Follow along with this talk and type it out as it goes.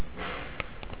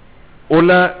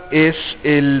Hola, es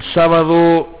el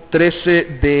sábado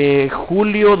 13 de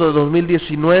julio de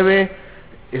 2019,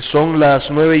 son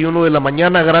las 9:01 de la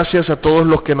mañana. Gracias a todos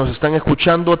los que nos están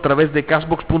escuchando a través de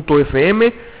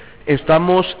castbox.fm.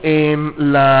 Estamos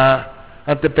en la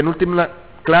antepenúltima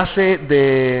clase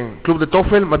de Club de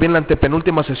TOEFL, más bien la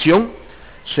antepenúltima sesión.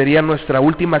 Sería nuestra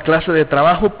última clase de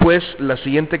trabajo, pues la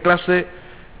siguiente clase,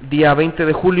 día 20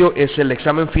 de julio, es el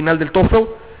examen final del TOEFL,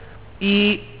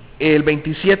 y el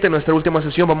 27, nuestra última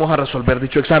sesión, vamos a resolver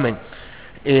dicho examen.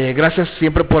 Gracias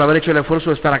siempre por haber hecho el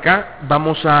esfuerzo de estar acá.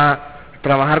 Vamos a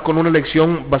trabajar con una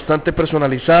lección bastante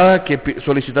personalizada que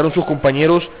solicitaron sus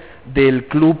compañeros del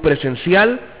club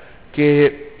presencial,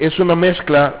 que es una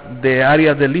mezcla de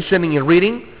áreas de listening y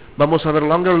reading. Vamos a ver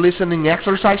longer listening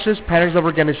exercises, patterns of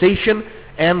organization,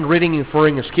 and reading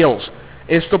inferring skills.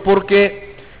 Esto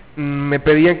porque me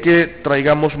pedían que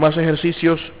traigamos más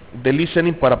ejercicios de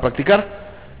listening para practicar.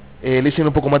 Listening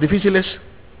un poco más difíciles.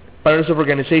 Patterns of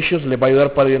organizations les va a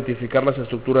ayudar para identificar las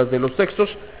estructuras de los textos,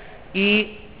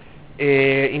 y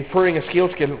inferring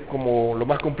skills, que es como lo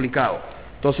más complicado.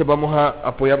 Entonces vamos a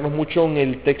apoyarnos mucho en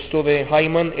el texto de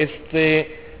Hyman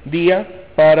este día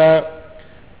para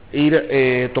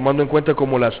ir tomando en cuenta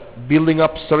como las building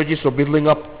up strategies o building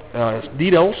up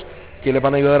details que les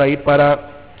van a ayudar ahí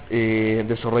para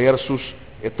desarrollar sus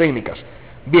técnicas.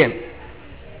 Bien,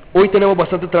 hoy tenemos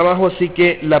bastante trabajo, así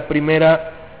que la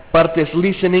primera parte es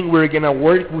listening. We're going to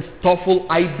work with TOEFL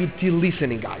IBT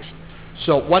listening, guys.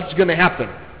 So what's going to happen?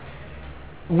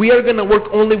 We are going to work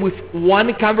only with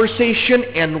one conversation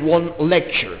and one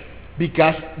lecture,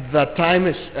 because the time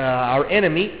is our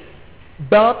enemy.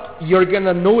 But you're going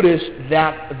to notice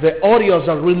that the audios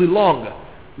are really long,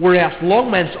 whereas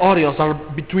Longman's audios are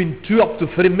between 2 up to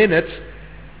 3 minutes.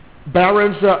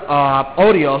 Barron's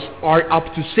audios are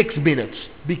up to 6 minutes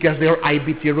because they're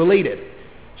IBT related.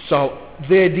 So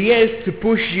the idea is to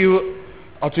push you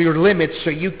to your limits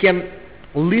so you can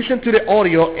listen to the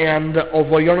audio, and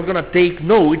although you're not going to take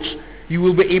notes, you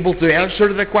will be able to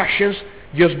answer the questions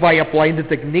just by applying the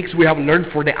techniques we have learned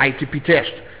for the ITP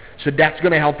test. So that's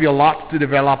going to help you a lot to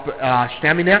develop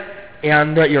stamina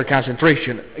and your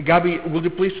concentration. Gabby, will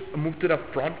you please move to the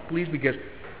front, please, because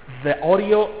the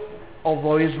audio,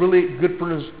 although it's really good,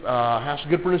 has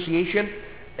good pronunciation,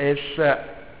 is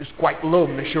quite low.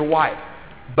 I'm not sure why,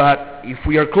 but if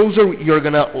we are closer, you're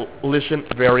gonna listen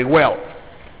very well.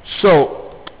 So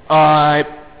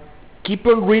keep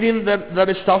on reading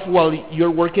that stuff while you're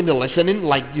working the listening,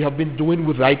 like you have been doing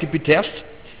with the ITP test,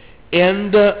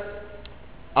 and do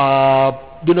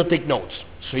not take notes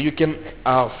so you can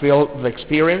feel the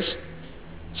experience.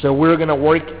 So we're gonna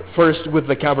work first with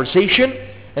the conversation,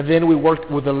 and then we work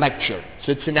with the lecture.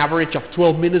 So it's an average of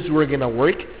 12 minutes we're going to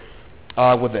work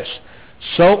with this.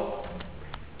 So,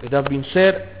 with that being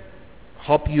said,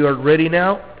 hope you are ready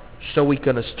now. So we're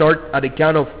going to start at the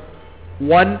count of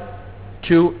 1,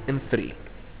 2, and 3.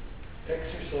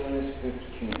 Exercise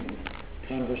 15,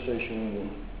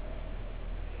 Conversation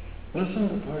 1. Listen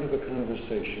to part of a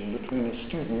conversation between a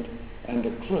student and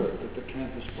a clerk at the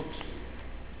campus bookstore.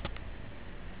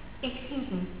 Excuse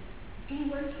me, do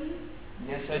you work here?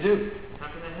 Yes, I do. How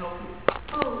can I help you?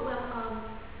 Oh, well,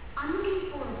 I'm looking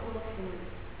for a book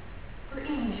for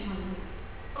English one here.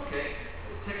 Okay.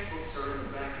 The textbooks are in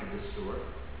the back of the store.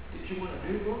 Did you want a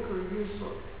new book or a used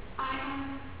book?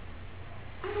 I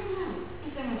don't know.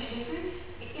 Is there much difference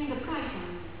in the price on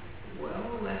them?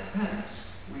 Well, that depends.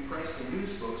 We price the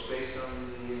used books based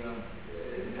on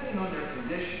depending on their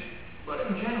condition. But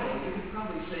in general, you could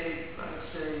probably save, I would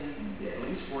say, at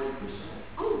least 40%.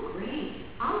 Oh, great.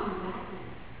 I'll do that then.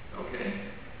 Okay.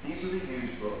 These are the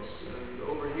used books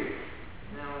over here.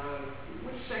 Now,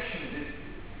 which section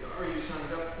are you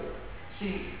signed up for?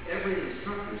 See, every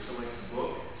instructor selects a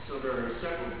book, so there are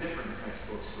several different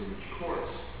textbooks for each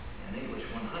course. And English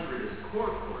 100 is a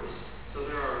core course, so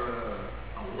there are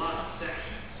a lot of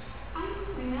sections. I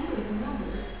don't remember the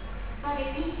number, but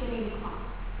it meets at 8 o'clock.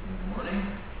 In the morning?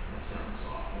 That sounds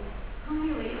awful. Oh,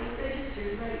 really? I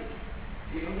registered late.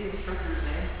 Do you know the instructor's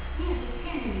name? Yes, it's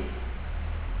Henry.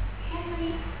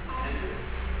 Henry? Henry.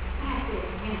 That's it,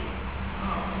 Henry.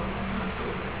 Oh, well, that's not so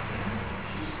bad then.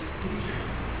 She's the teacher.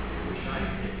 I wish I'd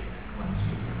taken that class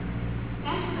with her.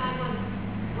 That's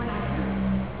what I heard.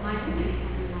 My roommate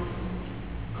had it last night.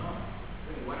 Oh,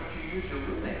 then why don't you use your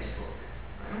roommate's book?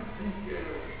 I don't think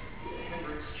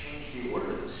Hendricks changed the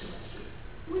order this semester.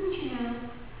 Wouldn't you know?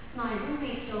 My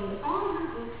roommate sold all her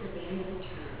books at the end of the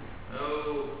term.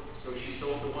 Oh, so she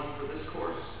sold the one for this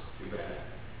course? Too bad.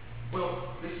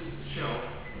 Well, this is the shelf,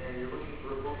 and you're looking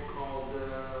for a book called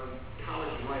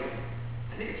College Writing.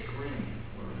 I think it's green,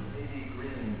 or maybe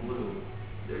green and blue.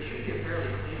 There should be a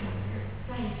fairly clean one here.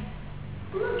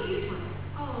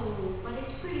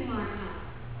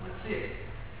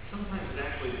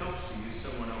 actually helps to use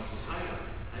someone else's highlight.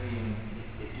 I mean,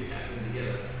 if you happen to get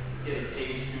an A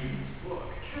student's book.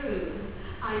 True.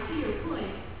 I see your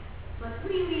point. But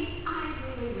really, I'd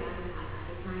really rather highlight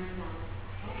it myself.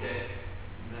 Okay.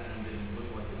 That one didn't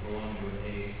look like it belonged to an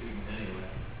A student anyway.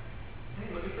 Hey,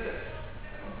 look at this.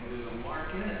 I don't think there's a mark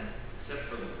in it, except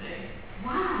for the name.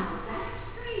 Wow, that's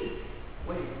great.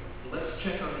 Wait, let's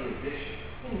check on the addition.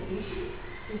 In addition,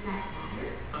 does that matter?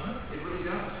 It really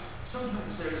does.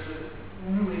 Sometimes there's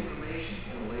new information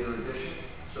in a later edition,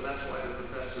 so that's why the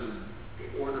professor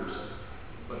orders it.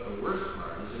 But the worst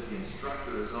part is if the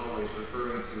instructor is always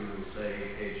referring to, say,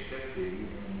 page 50,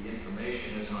 and the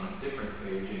information is on a different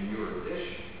page in your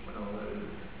edition. Well,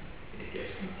 it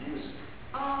gets confusing.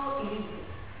 Oh, anyway,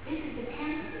 this is the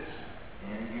 10th edition.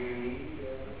 And you need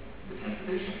the 10th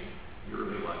edition. You're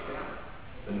really lucked out.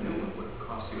 The new one would have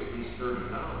cost you at least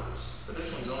 $30, but this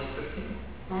one's only $15.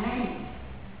 Thanks.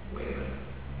 Wait a minute.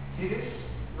 See this?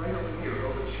 Right over here,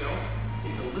 over the shelf?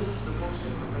 It's a list of the books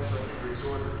that Professor Hendricks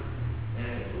ordered.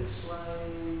 And it looks like,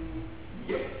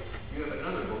 yep, you have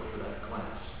another book for that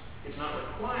class. It's not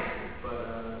required,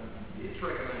 but it's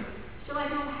recommended. So I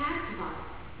don't have to buy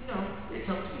it? No, it's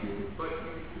up to you, but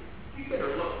you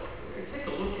better look. Take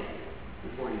a look at it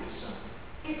before you decide.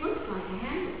 It looks like a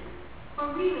handbook.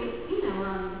 Or really,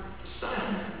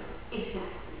 Style manual.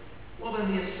 Exactly. Well,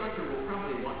 then the instructor will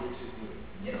probably want you to,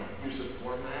 use the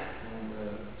format and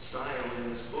style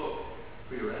in this book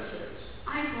for your essays.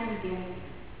 I'd better get it.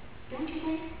 Don't you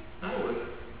think? I would.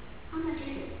 How much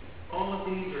is it? All of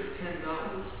these are $10,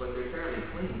 but they're fairly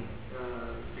clean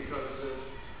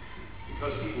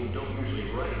because people don't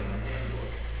usually write in the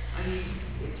handbook. I mean,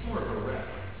 it's more of a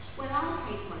reference. Well, I'll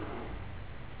take one then.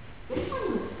 This one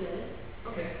looks good.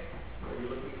 Okay. Are you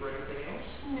looking for anything else?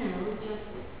 No, just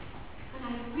this. But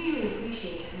I really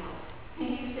appreciate your help. And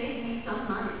you saved me some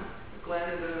money.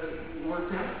 Glad it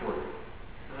worked out for you.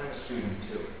 I'm a student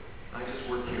too. I just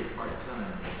work here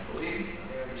part-time. Believe me,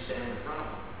 I understand the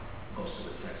problem. Most of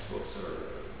the textbooks are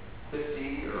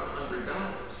 $50 or $100.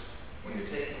 When you're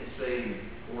taking, say,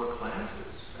 4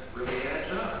 classes, that really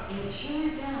adds up. It sure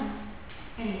does.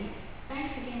 Anyway,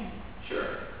 thanks again.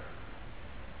 Sure.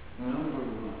 Number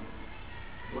 1.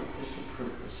 What is the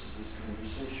purpose of this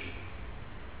conversation?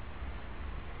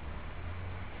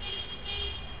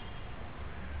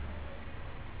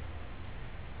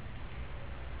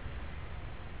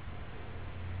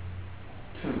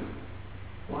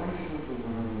 Why didn't the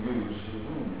woman use her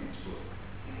roommate's book?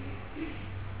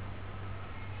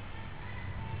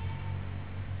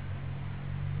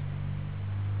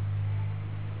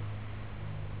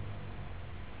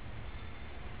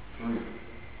 3.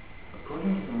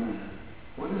 According to the man,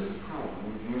 what is the problem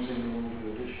with using the older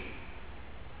edition?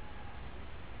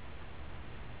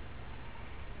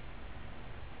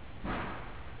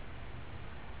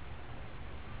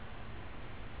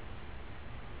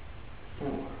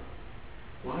 4.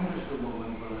 Why does the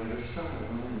woman buy a style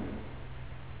manual?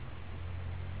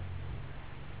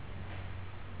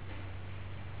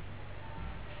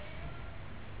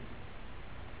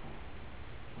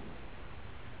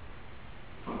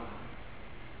 5.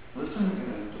 Listen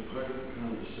again to part of the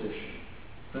conversation,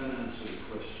 then answer the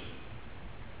question.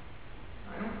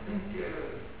 I don't think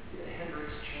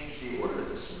Hendricks changed the order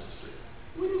this semester.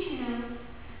 Wouldn't you know?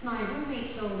 My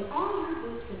roommate sold all her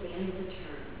books at the end of the term.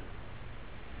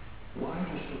 Why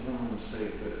does the woman say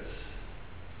this?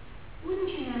 Wouldn't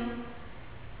you know?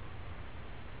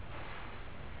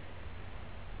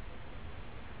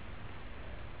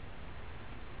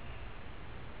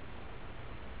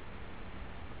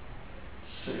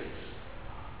 6.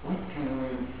 What can we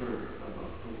infer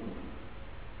about the woman?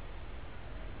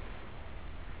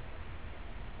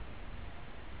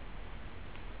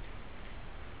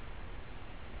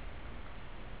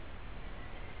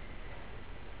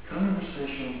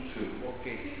 2.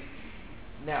 Okay.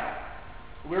 Now,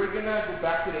 we're going to go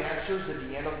back to the answers at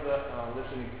the end of the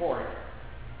listening part.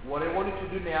 What I want you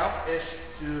to do now is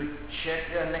to check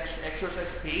the next exercise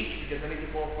page because I need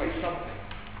to qualify something.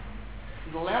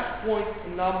 The last point,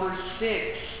 number 6,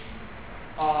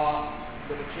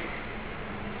 let me check.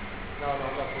 No,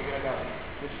 forget about it.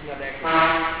 This is not the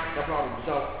exercise. No problem.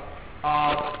 So,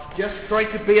 just try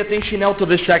to pay attention now to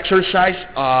this exercise.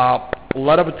 A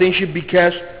lot of attention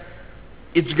because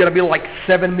it's going to be like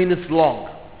 7 minutes long.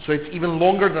 So it's even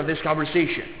longer than this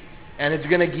conversation. And it's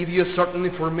going to give you certain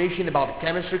information about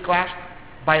chemistry class,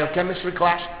 biochemistry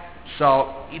class.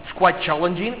 So it's quite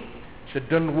challenging. So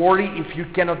don't worry if you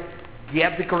cannot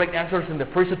get the correct answers in the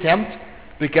first attempt,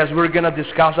 because we're going to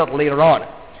discuss that later on.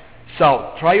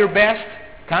 So try your best,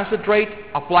 concentrate,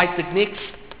 apply techniques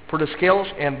for the skills,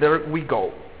 and there we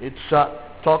go. It's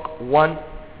talk 1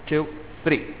 2,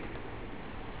 3.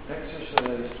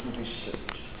 Exercise 26.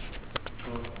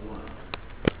 Talk 1.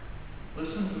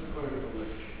 Listen to part of a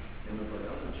lecture in a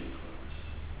biology class.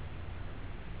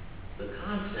 The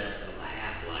concept of a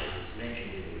half-life is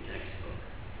mentioned in your textbook,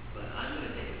 but I'm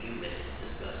going to take a few minutes to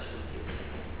discuss it with you.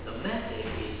 The method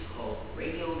is called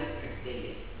radiometric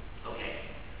dating.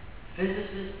 Okay,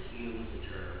 physicists use the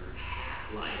term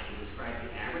half-life to describe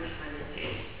the average time it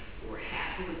takes for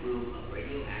half of a group of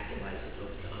radioactive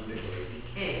isotopes to undergo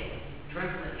decay.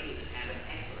 Trevor and Hayden have an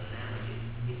excellent analogy.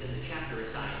 It's in the chapter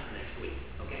assigned for next week.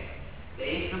 Okay,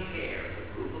 they compare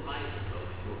a group of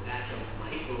isotopes to a batch of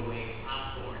microwave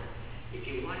popcorn. If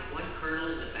you watch one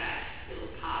kernel in the batch, it'll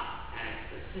pop at a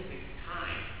specific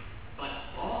time,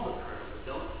 but all the kernels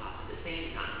don't pop at the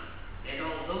same time. And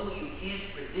although you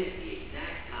can't predict the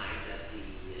exact time that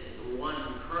the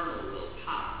one kernel will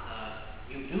pop,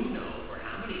 you do know for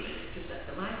how many minutes to set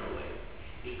the microwave,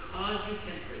 because you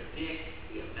can predict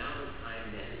the amount of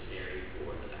time necessary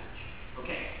for the batch.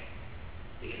 Okay,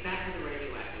 to get back to the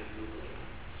radioactive nuclei.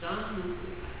 Some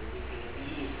nuclei will decay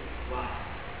easily. Why?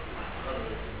 While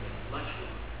others will much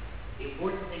longer. The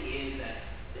important thing is that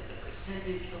the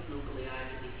percentage of nuclei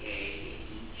to decay in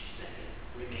each second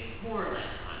remains more or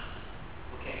less constant.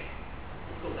 Okay,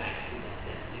 let's go back to that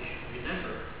definition.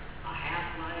 Remember, a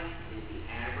half-life is the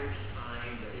average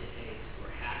time that it takes for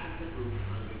half of the group to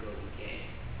undergo decay.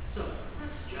 So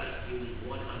let's just use 100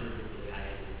 nuclei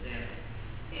as an example.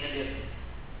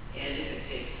 And if it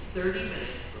takes 30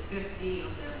 minutes for 50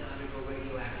 of them to undergo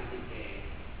radioactive decay,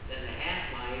 then the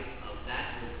half-life of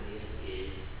that nucleus is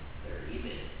 30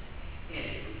 minutes. And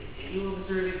if we continue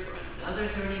observing for another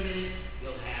 30 minutes,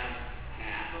 you'll have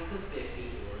half of the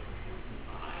 50 or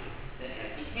 25 that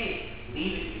have decayed,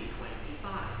 leaving you 25.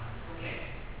 Okay?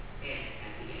 And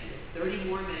at the end of 30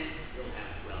 more minutes, you'll have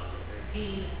 12 or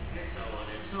 13, and so on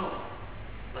and so on.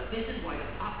 But this is why the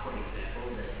popcorn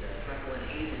example that Trevor and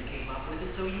Hayden came up with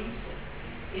is so useful.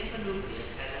 If a nucleus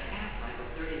has a half-life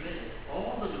of 30 minutes,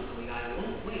 all the nuclei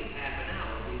won't wait half an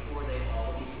hour before they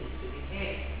all begin to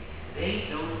decay.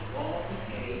 They don't all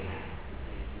decay at the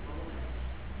same moment.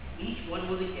 Each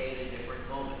one will decay at a different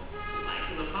moment.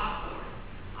 Like with a popcorn,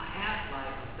 a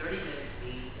half-life of 30 minutes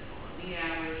means that on the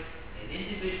average, an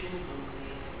individual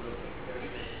nucleus will take 30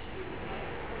 minutes to decay.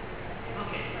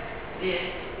 Okay,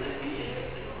 this is the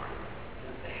interesting part.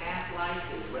 Since the half-life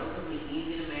is relatively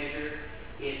easy to measure,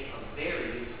 it's a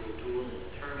very useful tool in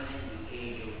determining the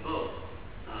age of both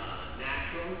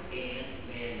natural and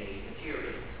man-made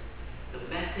materials. The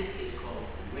method is called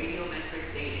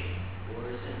radiometric dating, or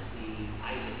since the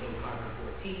isotope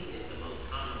carbon-14 is the most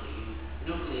commonly used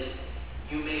nucleus,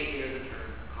 you may hear the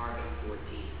term carbon-14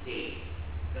 dating.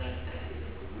 But that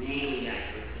isn't really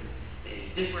accurate, since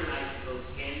many different isotopes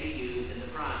can be used in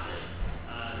the process,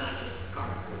 not just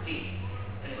carbon-14.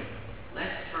 Anyway,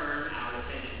 let's turn our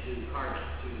attention to carbon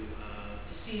to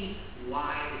see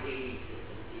why the dating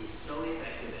system is so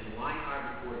effective and why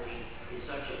carbon-14 is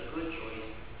such a good choice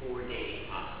for dating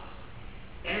fossils.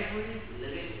 Every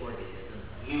living organism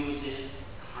uses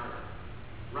carbon.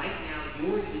 Right now,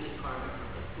 you're using carbon from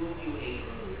the food you ate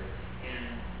earlier, and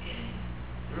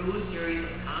through a series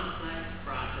of complex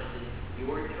processes,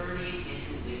 you're turning it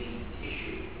into living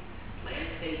tissue.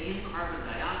 Plants take in carbon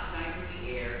dioxide from the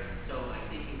air, so I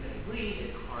think you can agree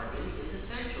that carbon is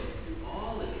essential to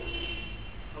all living things.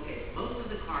 Okay, most of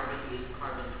the carbon is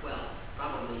carbon-12,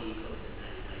 probably close to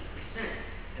 99%.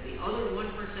 And the other 1%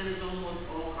 is almost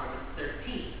all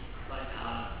carbon-13. But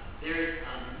there's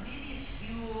a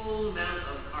minuscule amount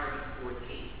of carbon-14.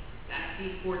 That's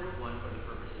the important one for the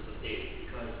purposes of dating,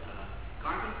 because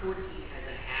carbon-14 has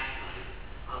a half-life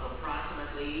of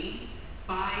approximately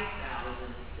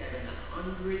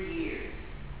 5,700 years.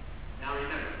 Now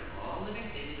remember, all living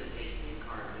things are taking in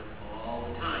carbon all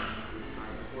the time, including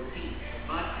carbon-14.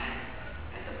 But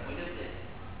at the point of death,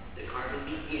 the carbon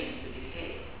begins to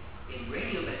decay. In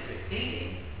radiometric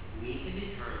dating, we can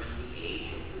determine the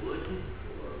age of wood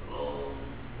or bone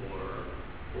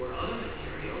or other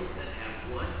materials that have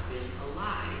once been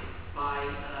alive by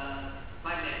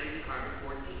measuring the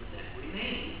carbon-14 that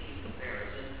remains in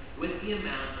comparison with the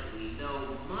amount that we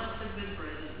know must have been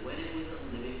present when it was a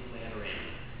living plant or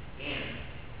animal.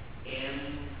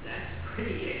 And that's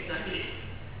pretty exciting.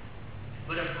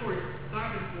 But of course,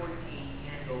 carbon-14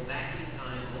 can go back in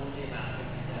time only about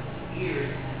 50,000 years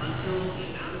until the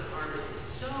amount of carbon is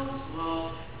so small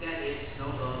that it's no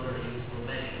longer a useful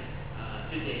measure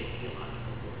to date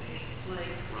geological formations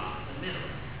like rocks and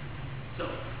minerals. So,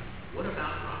 what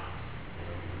about rocks?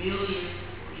 Millions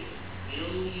or even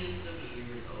millions of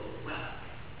years old. Well, the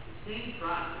same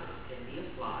process can be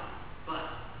applied, but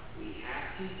we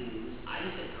have to use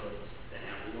isotopes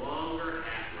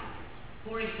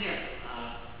For example,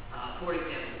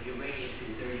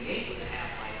 uranium-238 with a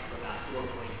half-life of about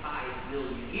 4.5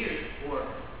 billion years, or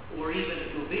even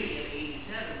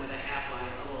rubidium-87 with a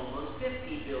half-life of almost 50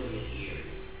 billion years.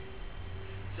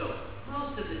 So,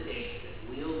 most of the dates that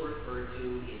we'll refer to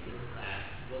in this class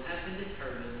will have been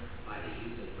determined by the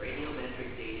use of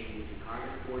radiometric dating using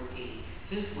carbon-14,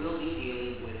 since we'll be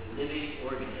dealing with living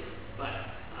organisms. But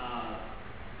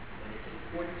it's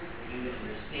important for you to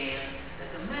understand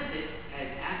that the method has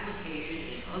application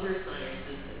in other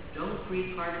sciences that don't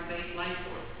treat carbon-based life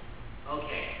forms.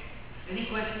 Okay. Any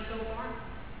questions so far?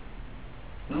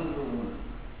 Number 1.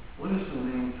 What is the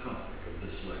main topic of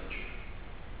this lecture?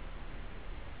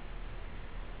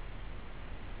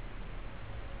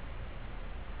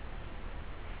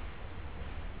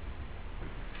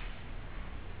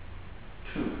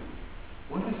 Two,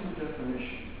 what is the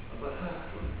definition of a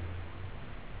half-life?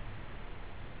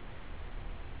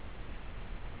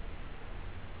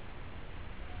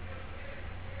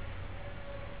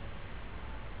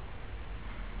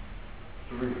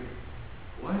 Three,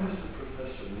 why does the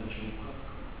professor mention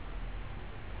popcorn?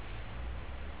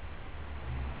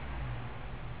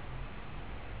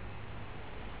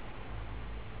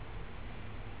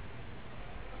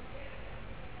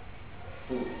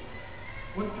 Four,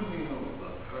 what do we know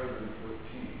about carbon-14?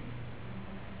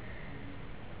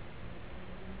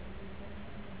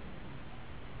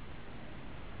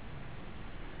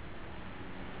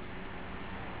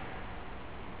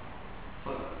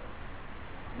 Five,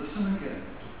 listen again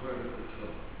to part of the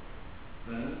talk,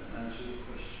 then answer the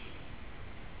question.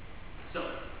 So,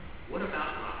 what about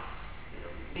rocks that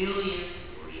are millions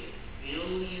or even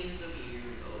billions of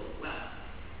years old? Well, the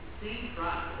same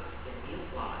process can be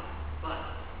applied, but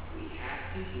we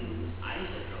have to use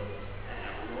isotopes that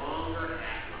have longer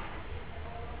half-lives.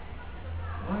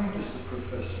 Why does the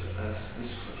professor ask this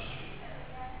question?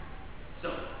 So,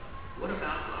 what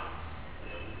about rocks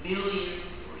that are millions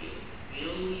or even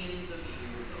billions of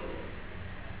years old?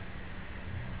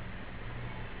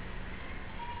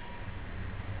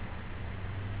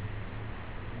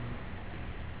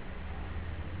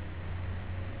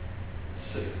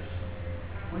 Six,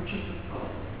 which of the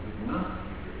following would not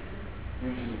be written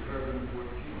using carbon-14?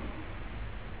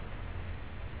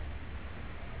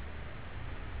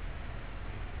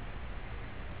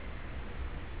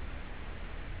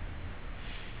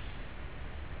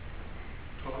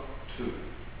 Talk 2.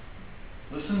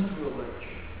 Listen to a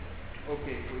lecture.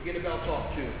 Okay, forget about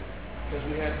talk 2, because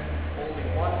we had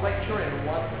only one lecture and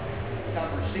one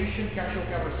casual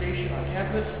conversation on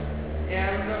campus,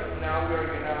 and now we're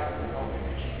going to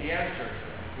finish the answers.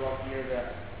 Drop here the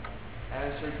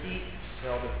answer key. So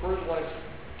the first one is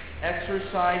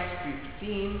exercise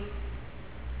 15,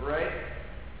 right?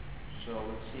 So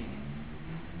let's see.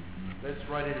 Let's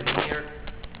write it in here.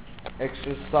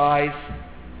 Exercise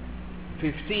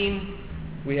 15.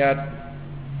 We had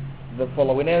the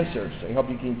following answers. I hope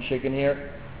you can check in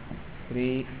here.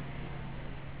 3,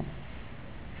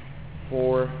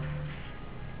 4,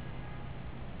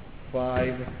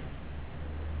 5,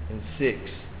 and 6.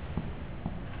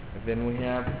 And then we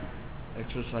have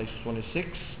exercise 26.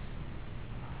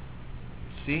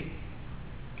 See? You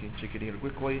can check it here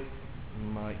quickly.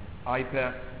 My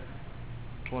iPad.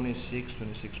 26,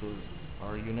 where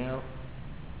are you now?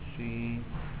 See?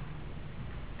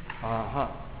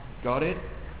 Got it?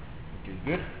 Okay,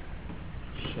 good.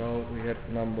 So we had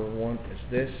number 1 is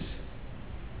this.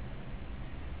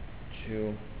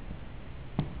 2,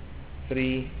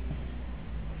 3,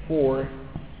 4,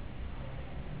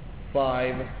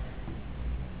 5,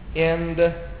 and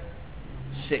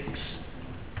 6.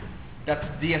 That's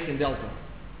D as in Delta.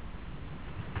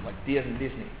 Like D as in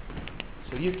Disney.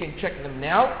 So you can check them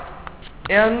now.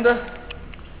 And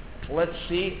let's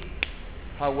see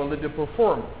how well they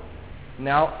perform.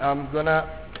 Now I'm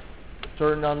gonna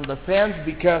turn on the fans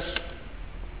because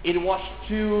it was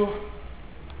too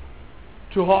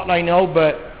hot, I know,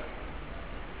 but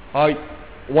I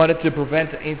wanted to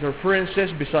prevent interferences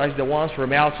besides the ones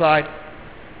from outside,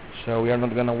 so we are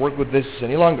not gonna work with this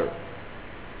any longer.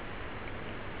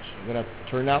 So I'm gonna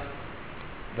turn up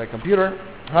the computer.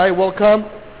 Hi, welcome.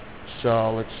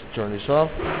 So let's turn this off.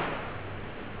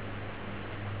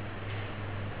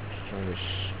 Let's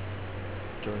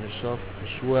turn this off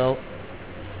as well.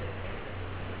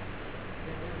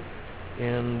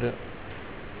 And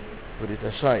put it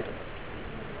aside.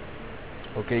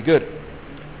 Okay, good.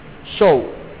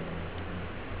 So,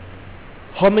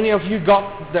 how many of you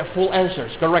got the full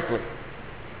answers correctly?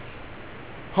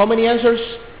 How many answers?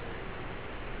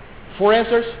 4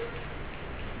 answers?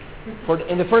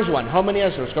 In the first one, how many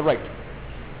answers correct?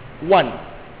 1.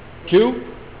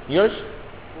 2? Yours?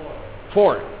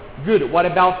 4. Good. What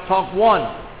about talk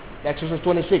 1? Exercise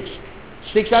 26.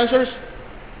 6 answers?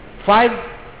 5?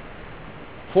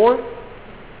 4?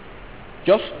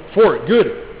 Just 4.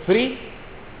 Good. 3?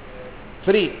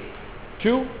 3.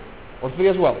 2? Or 3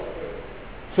 as well?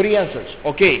 3 answers.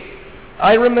 Okay.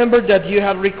 I remember that you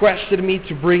had requested me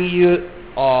to bring you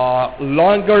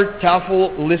longer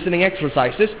TOEFL listening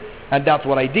exercises, and that's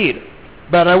what I did.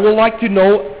 But I would like to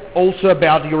know also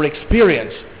about your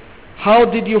experience. How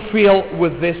did you feel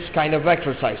with this kind of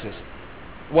exercises?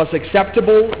 Was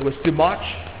acceptable? Was too much?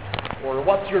 Or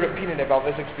what's your opinion about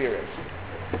this experience?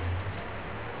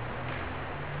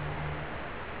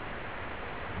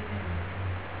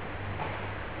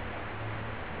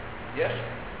 Yes?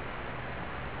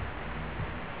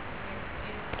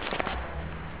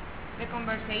 The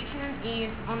conversation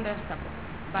is understandable,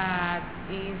 but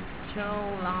it's so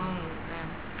long.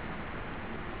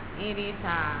 It is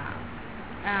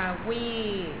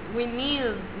we need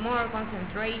more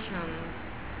concentration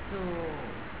to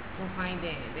find the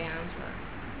answer.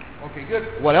 Okay,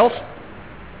 good. What else?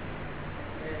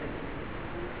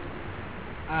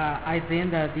 I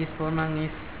think that this format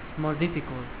is more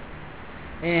difficult.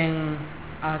 And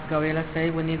as Gabriela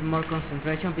said, we need more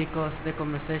concentration because the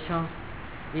conversation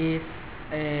is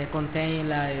contain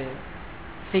like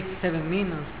 6-7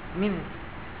 minutes.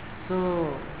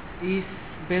 So it's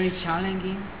very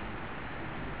challenging.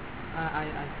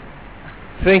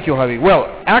 Thank you, Javi.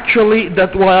 Well, actually,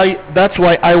 that's why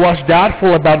I was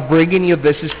doubtful about bringing you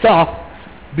this stuff,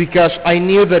 because I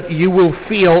knew that you will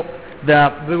feel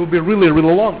that they will be really,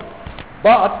 really long.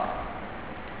 But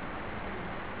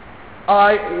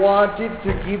I wanted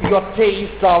to give you a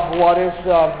taste of what is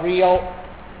a real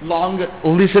long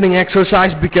listening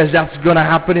exercise, because that's going to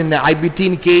happen in the IBT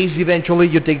in case eventually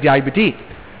you take the IBT.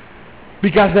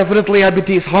 Because definitely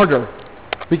IBT is harder,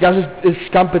 because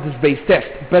it's competence-based test.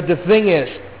 But the thing is,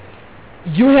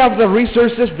 you have the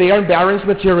resources, they are balanced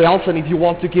materials, and if you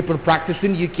want to keep on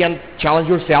practicing, you can challenge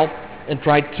yourself and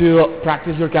try to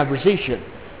practice your conversation.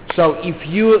 So if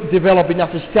you develop enough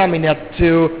stamina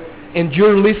to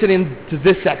endure listening to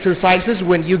these exercises,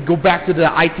 when you go back to the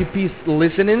ITP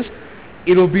listenings,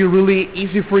 it will be really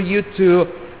easy for you to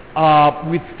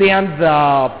withstand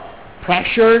the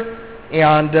pressure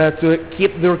and to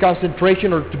keep your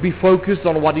concentration, or to be focused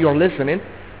on what you're listening,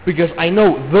 because I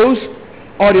know those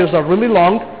audios are really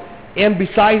long, and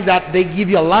besides that, they give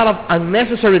you a lot of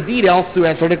unnecessary details to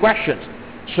answer the questions.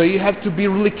 So you have to be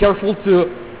really careful to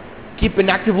keep an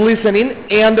active listening,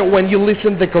 and when you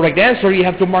listen the correct answer, you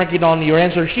have to mark it on your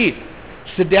answer sheet.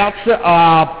 So that's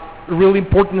really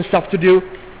important stuff to do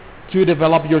to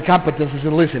develop your competencies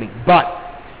in listening. But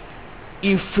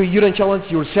if you don't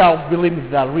challenge yourself, believe me,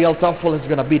 the real TOEFL is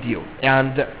going to beat you.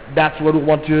 And that's what we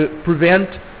want to prevent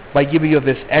by giving you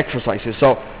these exercises.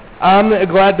 So I'm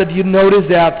glad that you noticed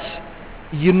that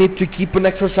you need to keep on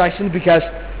exercising, because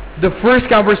the first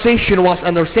conversation was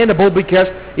understandable because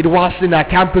it was in a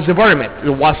campus environment. It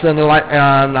was in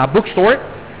a bookstore,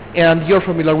 and you're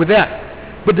familiar with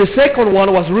that. But the second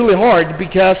one was really hard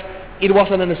because it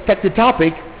was an unexpected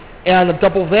topic, and on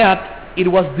top of that, it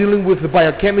was dealing with the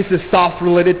biochemistry stuff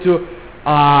related to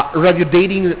radio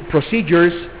dating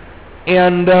procedures,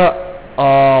 and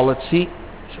let's see,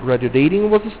 radio dating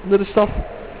was the stuff,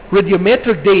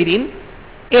 radiometric dating,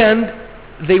 and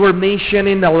they were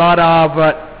mentioning a lot of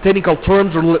technical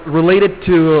terms related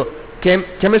to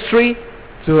chemistry,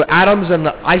 to atoms and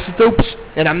isotopes,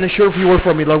 and I'm not sure if you were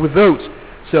familiar with those.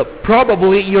 So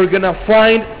probably you're going to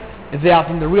find that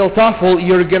in the real TOEFL,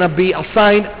 you're going to be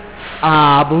assigned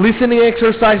a listening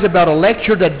exercise about a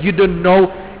lecture that you don't know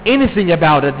anything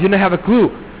about it. You don't have a clue.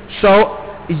 So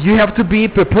you have to be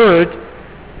prepared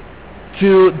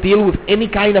to deal with any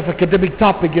kind of academic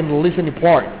topic in the listening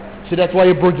part. So that's why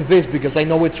I brought you this, because I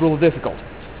know it's really difficult.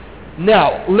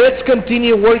 Now, let's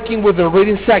continue working with the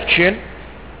reading section,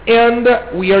 and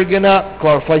we are going to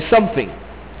clarify something.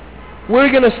 We're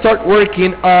going to start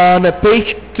working on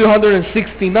page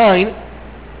 269,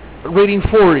 reading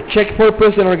 4, check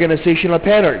purpose and organizational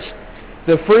patterns.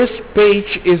 The first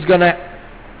page is going to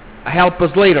help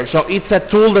us later. So it's a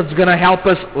tool that's going to help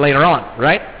us later on,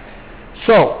 right?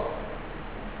 So,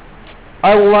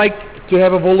 I would like to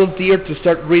have a volunteer to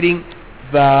start reading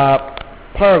the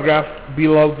paragraph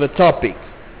below the topic.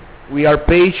 We are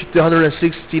page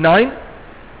 269,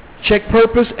 check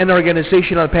purpose and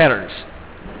organizational patterns.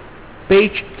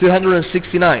 Page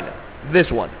 269, this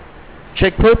one.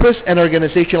 Check purpose and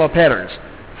organizational patterns.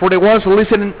 For the ones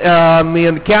listening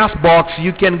in the Castbox,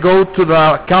 you can go to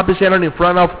the copy center in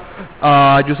front of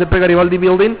Giuseppe Garibaldi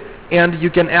building, and you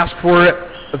can ask for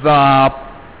the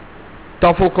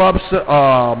TOEFL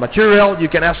Club's material. You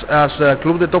can ask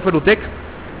Club de TOEFL UTEC,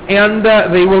 and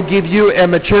they will give you a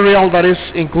material that is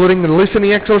including the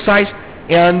listening exercise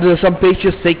and some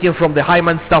pages taken from the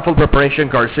Hyman's TOEFL preparation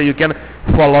card, so you can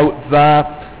follow the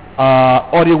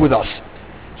audio with us.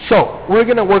 So we're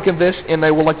going to work on this, and I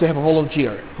would like to have a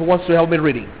volunteer who wants to help me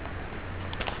reading.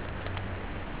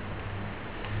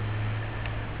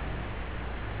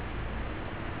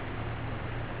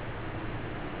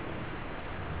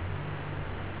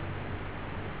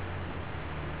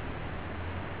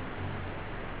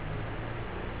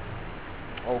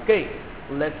 Okay,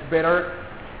 let's better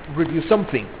review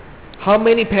something. How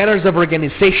many patterns of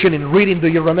organization in reading do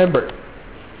you remember?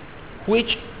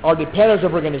 Which are the patterns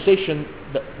of organization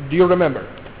that do you remember?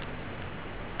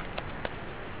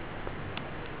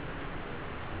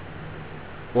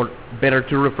 Or better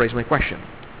to rephrase my question.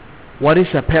 What is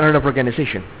a pattern of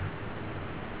organization?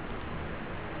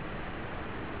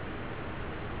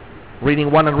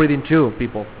 Reading 1 and reading 2,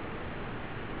 people.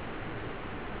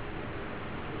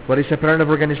 What is a pattern of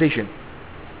organization?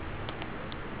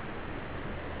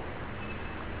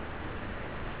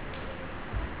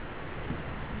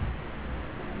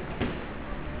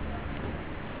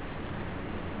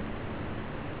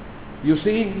 You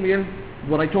see here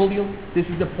what I told you? This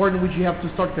is the part in which you have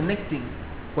to start connecting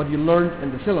what you learned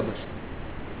in the syllabus,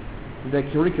 the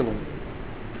curriculum.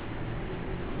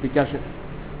 Because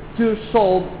to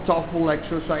solve TOEFL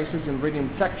exercises in reading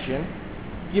section,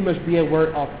 you must be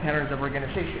aware of patterns of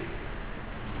organization.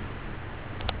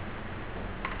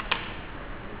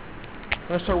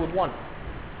 Let's start with 1.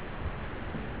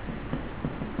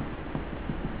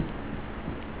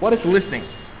 What is listening?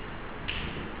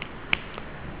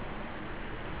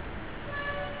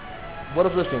 What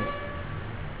is listening?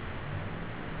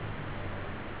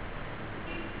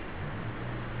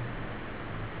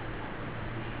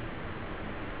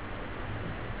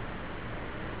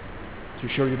 You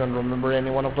sure you don't remember any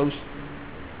one of those?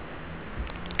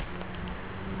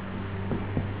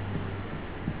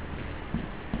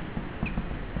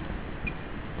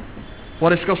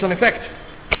 What is cause and effect?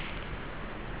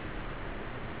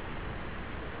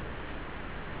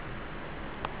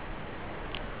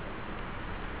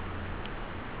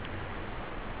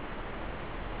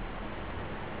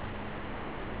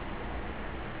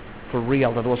 For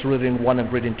real, that was reading 1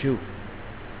 and reading 2.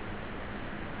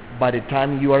 By the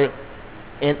time you are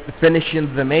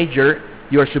finishing the major,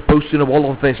 you are supposed to know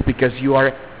all of this, because you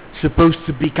are supposed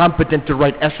to be competent to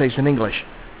write essays in English.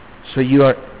 So you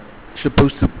are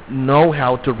supposed to know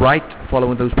how to write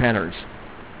following those patterns.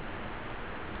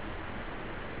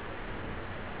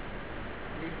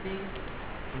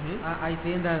 I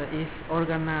think that is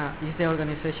the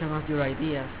organization of your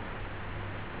ideas.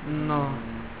 No.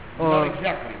 Not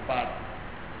exactly, but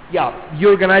yeah, you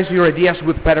organize your ideas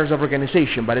with patterns of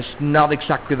organization, but it's not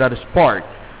exactly that is part.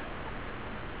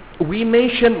 We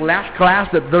mentioned last class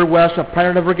that there was a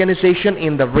pattern of organization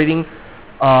in the reading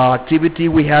activity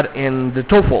we had in the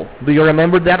TOEFL. Do you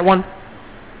remember that one?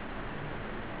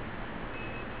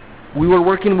 We were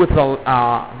working with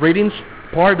the readings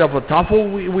part of a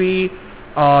TOEFL we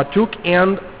took,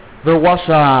 and there was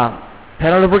a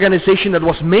pattern of organization that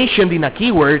was mentioned in a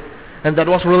keyword, and that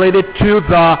was related to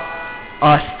the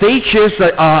stages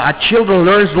that a child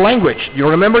learns language. Do you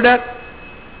remember that?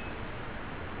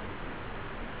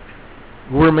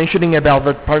 We were mentioning about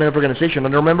the pattern of organization. Do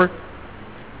you remember?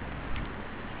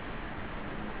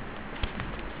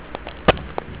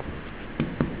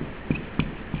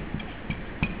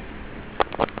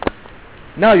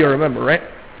 Now you remember, right?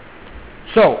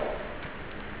 So,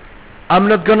 I'm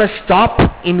not going to stop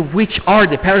in which are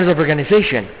the patterns of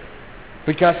organization,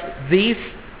 because this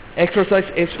exercise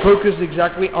is focused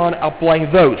exactly on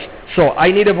applying those. So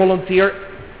I need a volunteer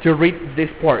to read this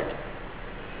part.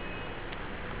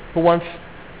 Who wants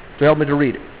to help me to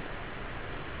read?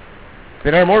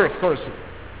 There are more, of course.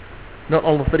 Not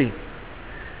all 3. Can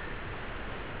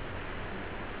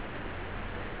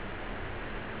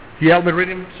you help me read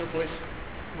him, sir, please?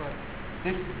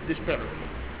 This pattern.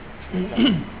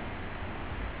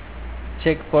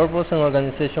 Check purpose and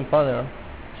organization pattern.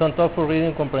 Some TOEFL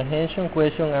reading comprehension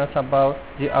question asks about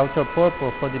the author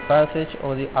purpose for the passage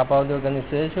or about the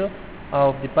organization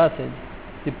of the passage.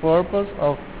 The purpose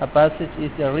of a passage is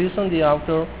the reason the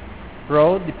author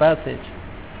wrote the passage,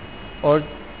 or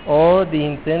the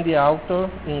intent the author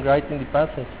in writing the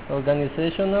passage.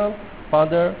 Organizational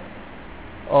pattern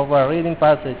of a reading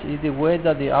passage is the way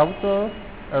that the author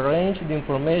arranged the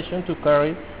information to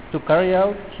carry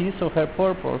out his or her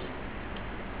purpose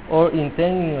or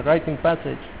intent in writing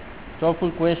passage.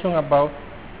 TOEFL question about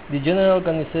the general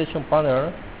organization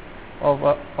pattern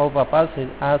of a passage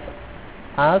as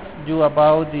Ask you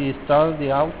about the style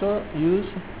the author used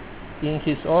in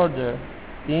his order,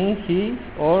 in his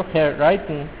or her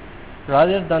writing,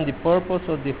 rather than the purpose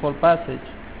of the whole passage.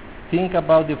 Think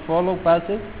about the following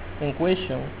passage in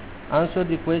question. Answer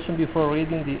the question before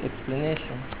reading the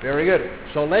explanation. Very good.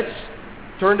 So let's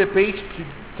turn the page to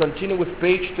continue with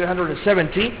page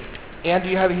 370, and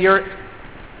you have here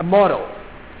a model.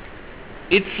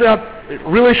 It's a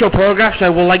really short paragraph, so I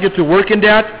would like you to work in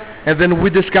that, and then we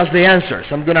discuss the answers.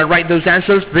 I'm going to write those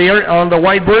answers there on the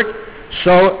whiteboard,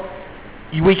 so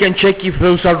we can check if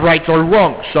those are right or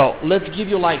wrong. So let's give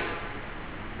you like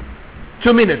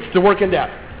 2 minutes to work in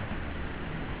that.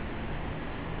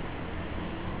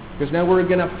 Because now we're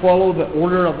going to follow the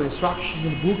order of the instructions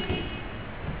in the book.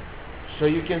 So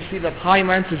you can see that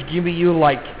Hyman's is giving you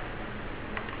like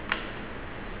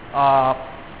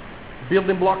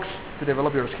building blocks to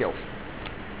develop your skills.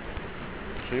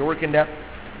 So you're working that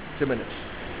 2 minutes.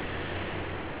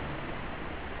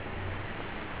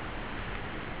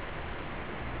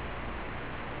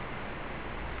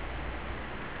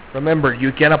 Remember,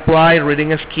 you can apply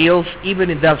reading skills even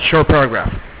in that short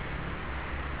paragraph.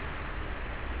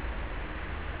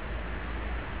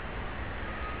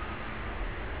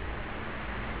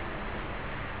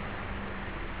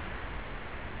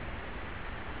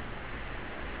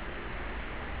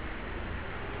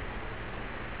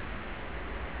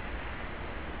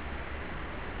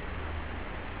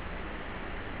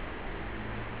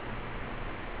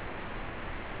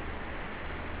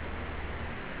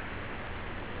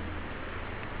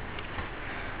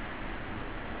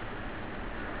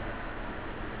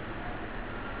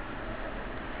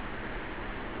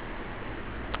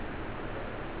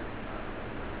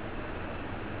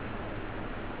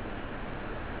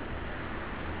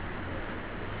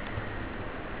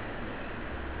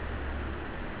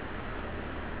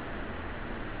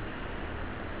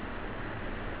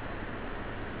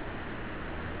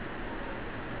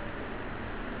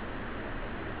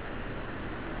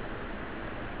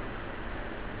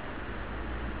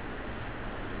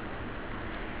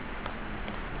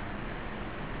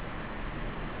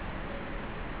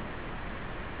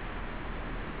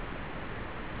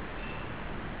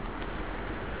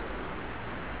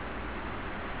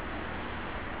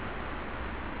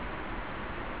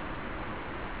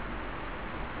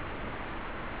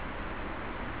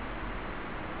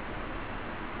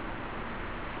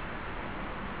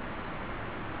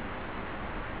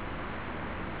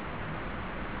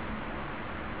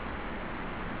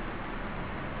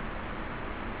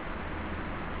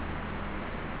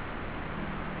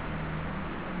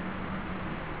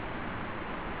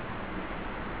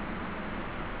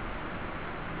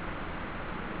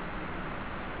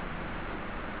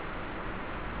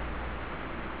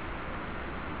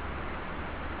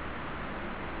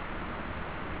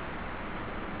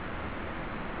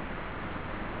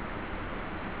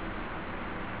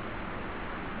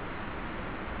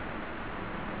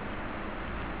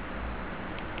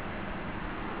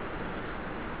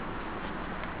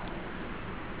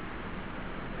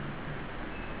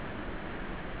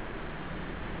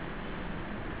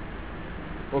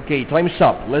 Okay, time's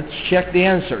up. Let's check the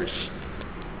answers.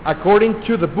 According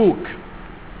to the book,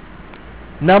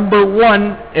 number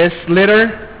 1 is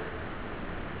letter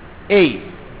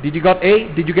A. Did you get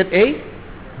A? Did you get A?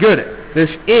 Good. This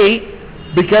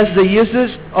A, because the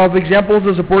uses of examples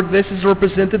to support this is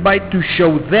represented by to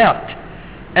show that.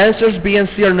 Answers B and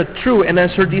C are not true, and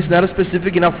answer D is not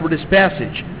specific enough for this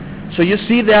passage. So you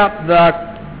see that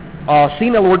the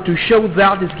signal word to show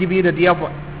that is giving you the idea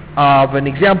of an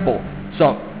example.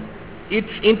 So it's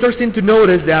interesting to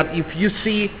notice that if you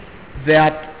see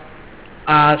that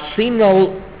a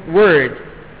single word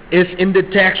is in the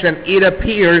text and it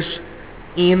appears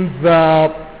in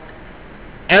the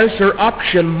answer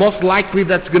option, most likely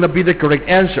that's going to be the correct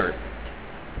answer.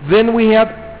 Then we have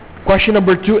question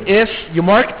number 2 is, you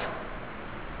marked?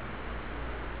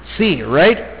 C,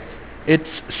 right? It's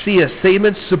C, a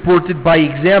statement supported by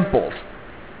examples.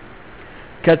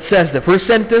 Kat says the first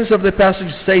sentence of the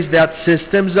passage says that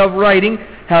systems of writing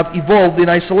have evolved in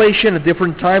isolation at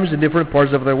different times in different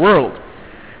parts of the world.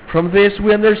 From this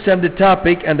we understand the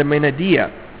topic and the main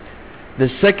idea. The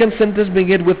second sentence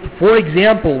begins with, for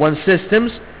example, one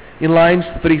systems in lines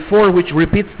 3-4, which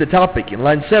repeats the topic. In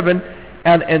line 7,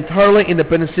 an entirely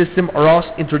independent system or else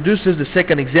introduces the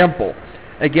second example,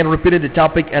 again repeating the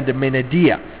topic and the main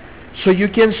idea. So you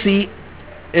can see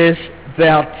is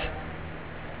that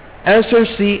answer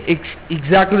C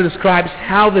exactly describes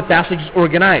how the passage is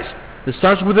organized. It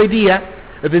starts with idea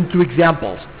and then 2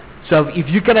 examples. So if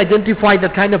you can identify the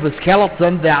kind of a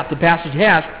skeleton that the passage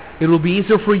has, it will be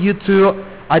easier for you to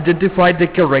identify the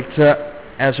correct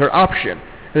answer option.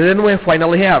 And then we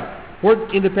finally have, where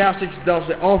in the passage does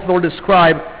the author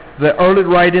describe the early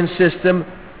writing system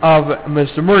of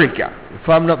Mesoamerica? If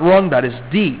I'm not wrong, that is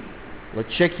D. Let's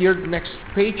check here, next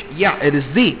page. Yeah, it is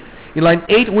D. In line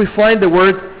 8, we find the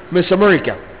word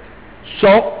Mesoamerica.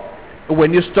 So,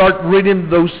 when you start reading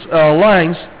those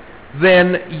lines,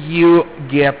 then you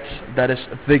get that is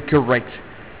the correct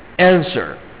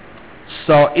answer.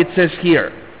 So, it says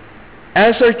here,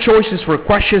 answer choices for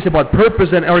questions about purpose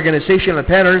and organizational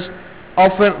patterns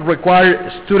often require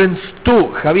students to.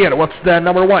 Javier, what's the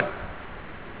number one?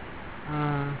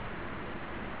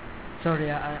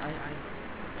 Sorry, I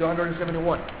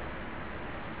 271.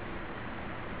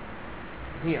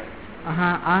 Here.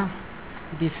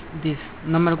 This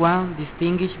number one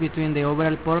distinguish between the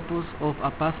overall purpose of a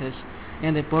passage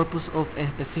and the purpose of a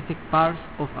specific parts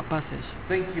of a passage.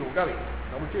 Thank you, Gaby.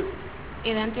 Number 2.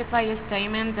 Identify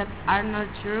statements that are not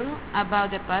true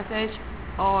about the passage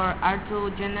or are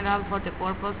too general for the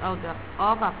purpose of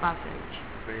a passage.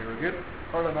 Very good.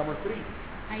 Carla, number 3.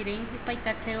 Identify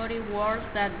category words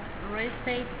that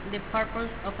restate the purpose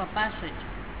of a passage.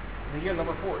 Miguel,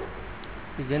 number 4.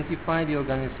 Identify the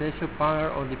organization partner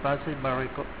of the passage by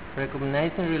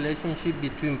recognizing relationship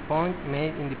between points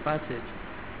made in the passage.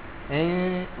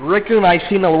 And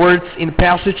recognizing the words in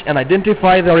passage and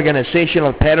identify the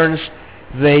organizational patterns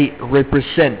they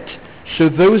represent. So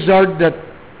those are the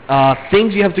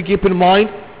things you have to keep in mind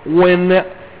when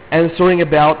answering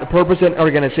about the purpose and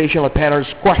organizational patterns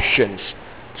questions.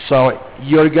 So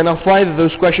you're going to find that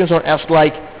those questions are asked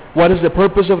like, what is the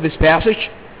purpose of this passage?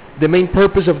 The main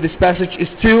purpose of this passage is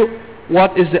to,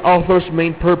 what is the author's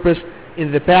main purpose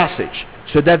in the passage?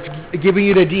 So that's giving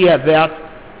you the idea that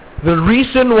the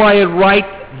reason why I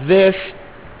write this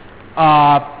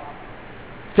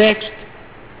text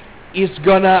is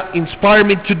going to inspire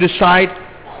me to decide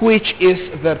which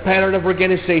is the pattern of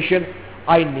organization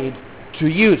I need to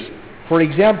use. For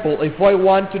example, if I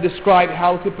want to describe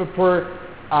how to prepare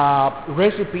a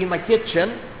recipe in my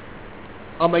kitchen,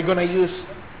 am I going to use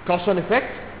cause and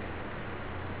effect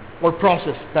or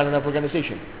process pattern of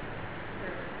organization?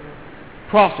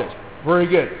 Process. Very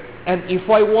good. And if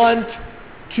I want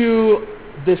to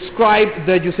describe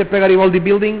the Giuseppe Garibaldi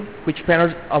building, which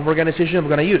pattern of organization I'm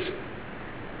going to use?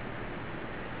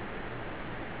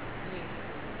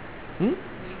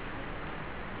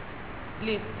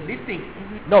 Listing.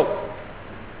 No.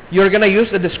 You're going to use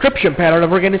the description pattern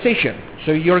of organization.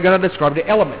 So you're going to describe the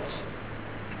elements.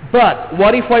 But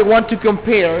what if I want to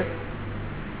compare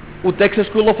UTEX's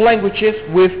School of Languages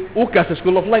with UCA's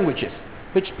School of Languages?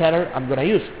 Which pattern I'm going to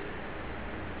use?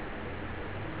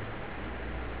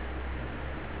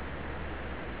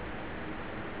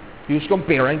 Use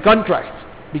compare and contrast,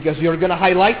 because you're going to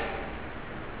highlight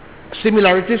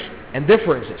similarities and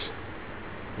differences.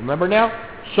 Remember now?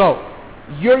 So,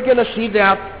 you're going to see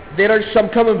that there are some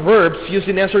common verbs used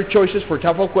in answer choices for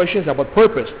TOEFL questions about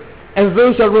purpose. And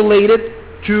those are related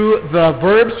to the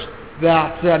verbs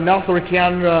that an author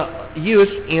can use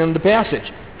in the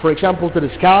passage. For example, to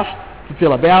discuss, to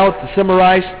tell about, to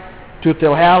summarize, to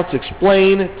tell how, to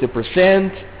explain, to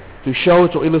present, to show,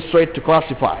 to illustrate, to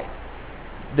classify.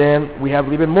 Then we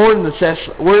have even more, and it says,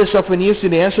 words often used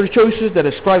in the answer choices that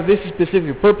describe these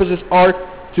specific purposes are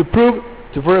to prove,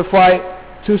 to verify,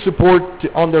 to support,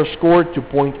 to underscore, to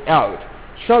point out.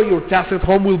 So your task at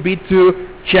home will be to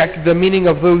check the meaning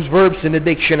of those verbs in the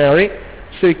dictionary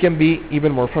so you can be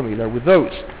even more familiar with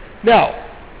those. Now,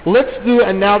 let's do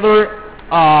another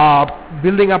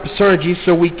building up strategy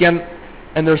so we can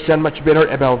understand much better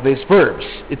about these verbs.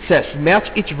 It says,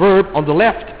 match each verb on the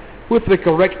left with the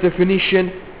correct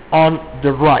definition on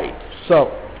the right. So,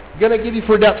 I'm going to give you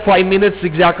for that 5 minutes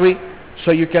exactly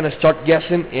so you can start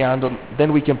guessing, and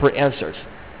then we can put answers.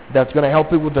 That's going to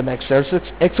help you with the next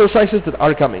exercises that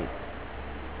are coming.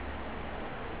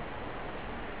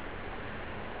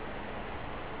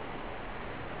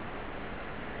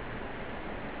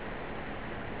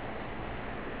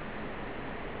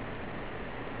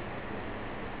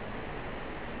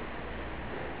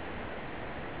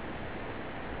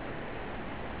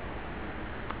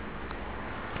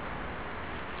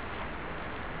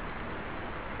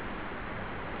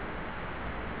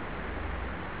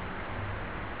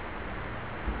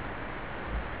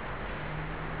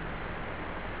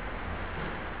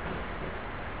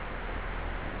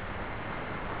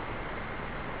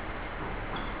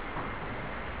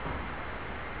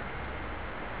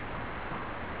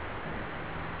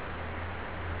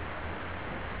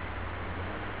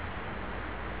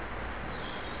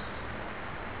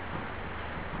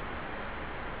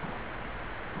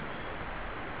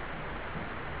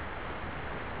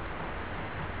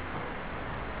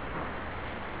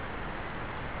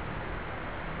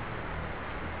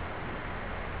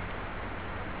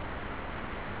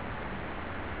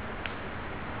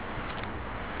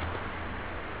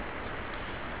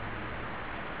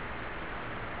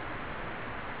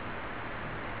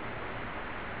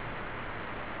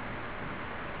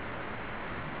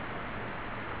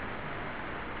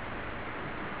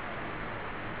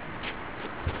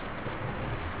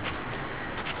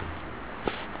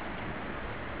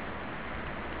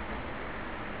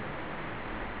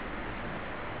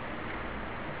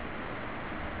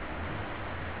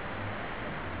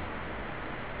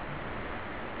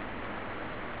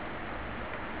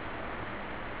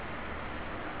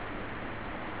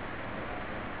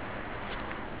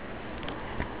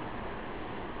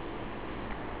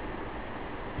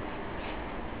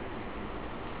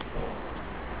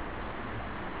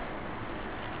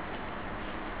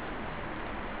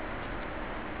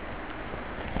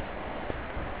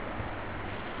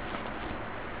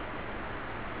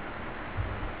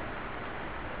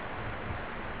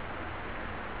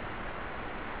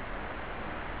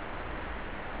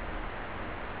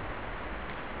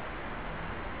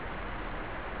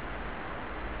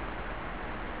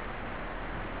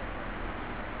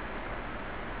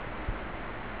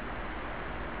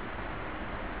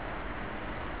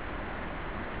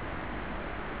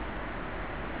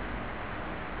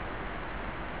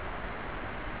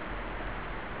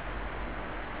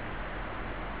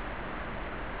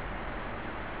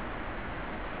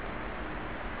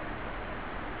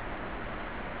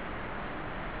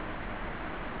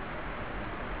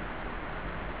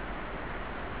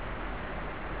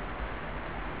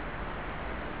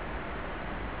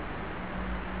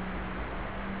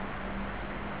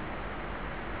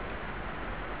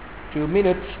 2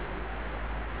 minutes.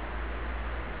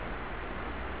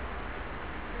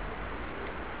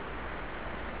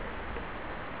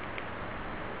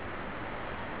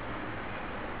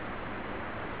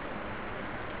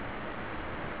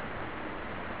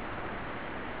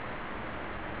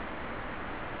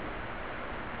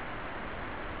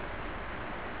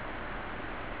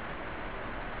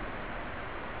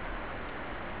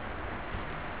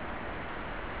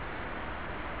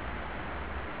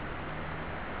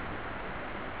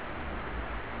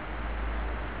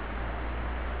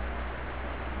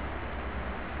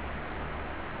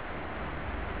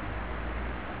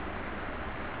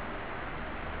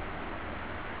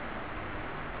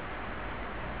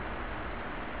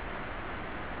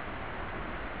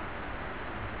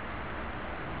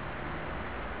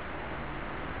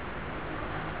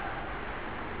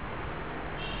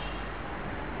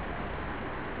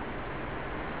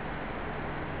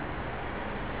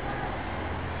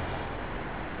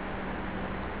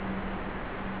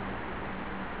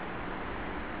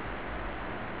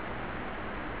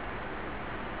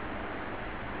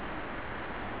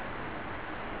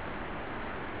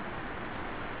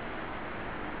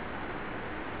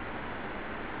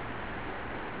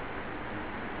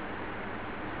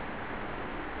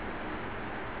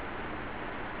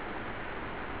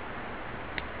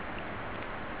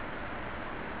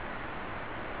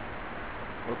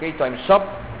 Okay, time's up.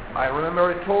 I remember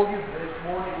I told you this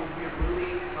morning would be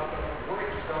really how to work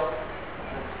stuff.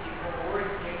 Let's keep on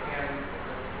working and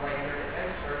right here the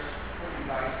answers for you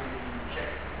guys so you can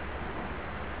check.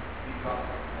 We've got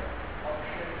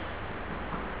options.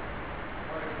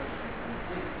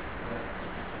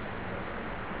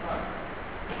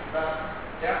 But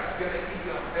that's going to give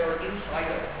you a better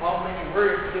insight of how many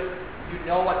words you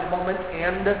know at the moment,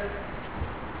 and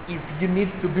if you need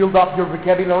to build up your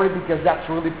vocabulary, because that's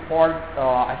really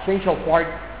essential part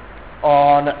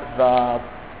on the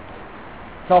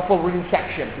TOEFL reading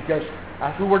section. Because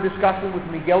as we were discussing with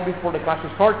Miguel before the class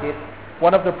started,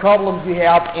 one of the problems you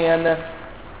have in the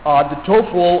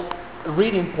TOEFL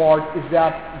reading part is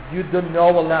that you don't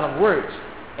know a lot of words,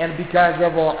 and because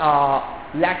of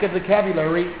lack of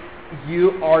vocabulary,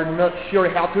 you are not sure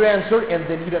how to answer, and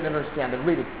then you don't understand the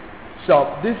reading.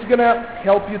 So this is going to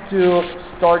help you to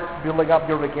start building up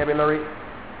your vocabulary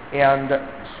and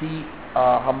see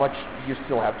how much you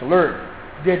still have to learn.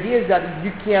 The idea is that if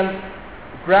you can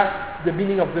grasp the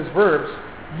meaning of these verbs,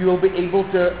 you will be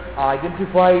able to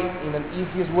identify in an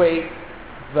easiest way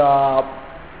the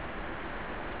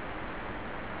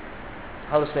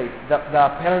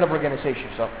pattern of organization.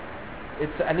 So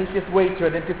it's an easiest way to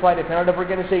identify the pattern of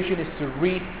organization is to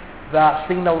read the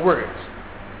signal words.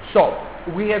 So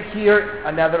we have here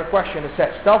another question. It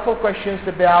says, TOEFL questions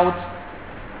about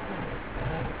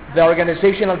the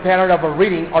organizational pattern of a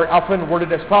reading are often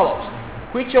worded as follows.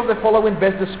 Which of the following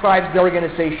best describes the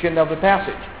organization of the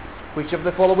passage? Which of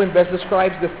the following best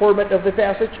describes the format of the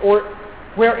passage? Or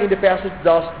where in the passage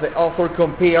does the author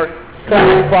compare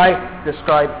classify,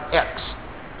 describe X?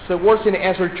 So words in the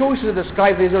answer choices to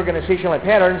describe these organizational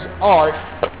patterns are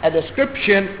a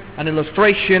description, an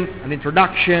illustration, an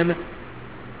introduction,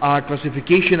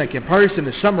 classification, a comparison,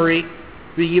 a summary.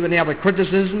 We even have a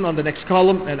criticism on the next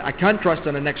column and a contrast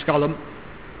on the next column,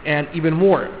 and even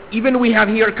more. Even we have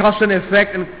here cause and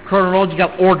effect and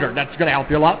chronological order. That's going to help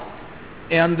you a lot.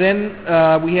 And then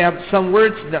we have some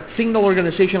words that signal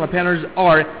organizational patterns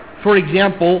are, for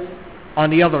example,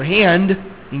 on the other hand,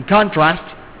 in contrast,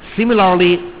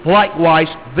 similarly, likewise,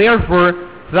 therefore,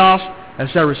 thus, as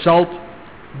a result,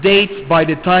 dates, by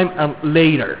the time, and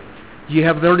later. You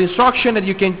have the instruction that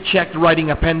you can check the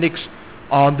writing appendix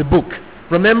on the book.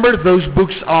 Remember, those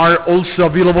books are also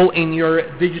available in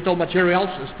your digital materials,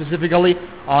 specifically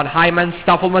on Hyman's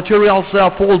TOEFL materials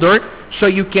folder, so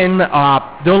you can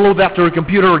download that to your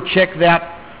computer or check that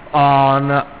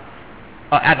on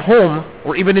at home,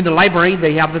 or even in the library.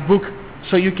 They have the book,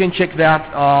 so you can check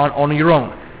that on your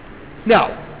own.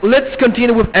 Now, let's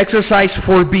continue with exercise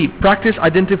 4B. Practice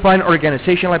identifying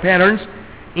organizational patterns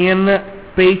in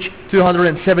page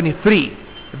 273,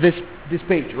 this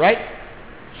page, right?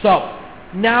 So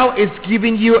now it's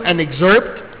giving you an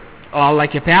excerpt,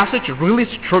 like a passage, a really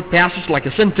short passage, like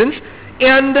a sentence,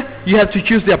 and you have to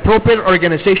choose the appropriate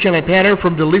organizational pattern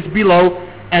from the list below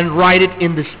and write it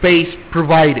in the space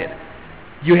provided.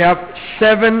 You have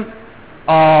 7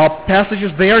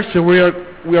 passages there, so we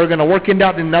are going to work in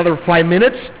that in another 5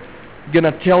 minutes. I'm going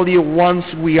to tell you once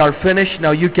we are finished.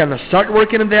 Now you can start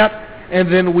working on that. And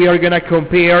then we are going to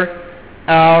compare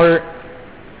our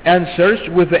answers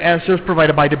with the answers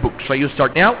provided by the book. So you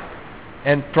start now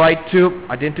and try to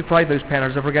identify those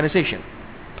patterns of organization.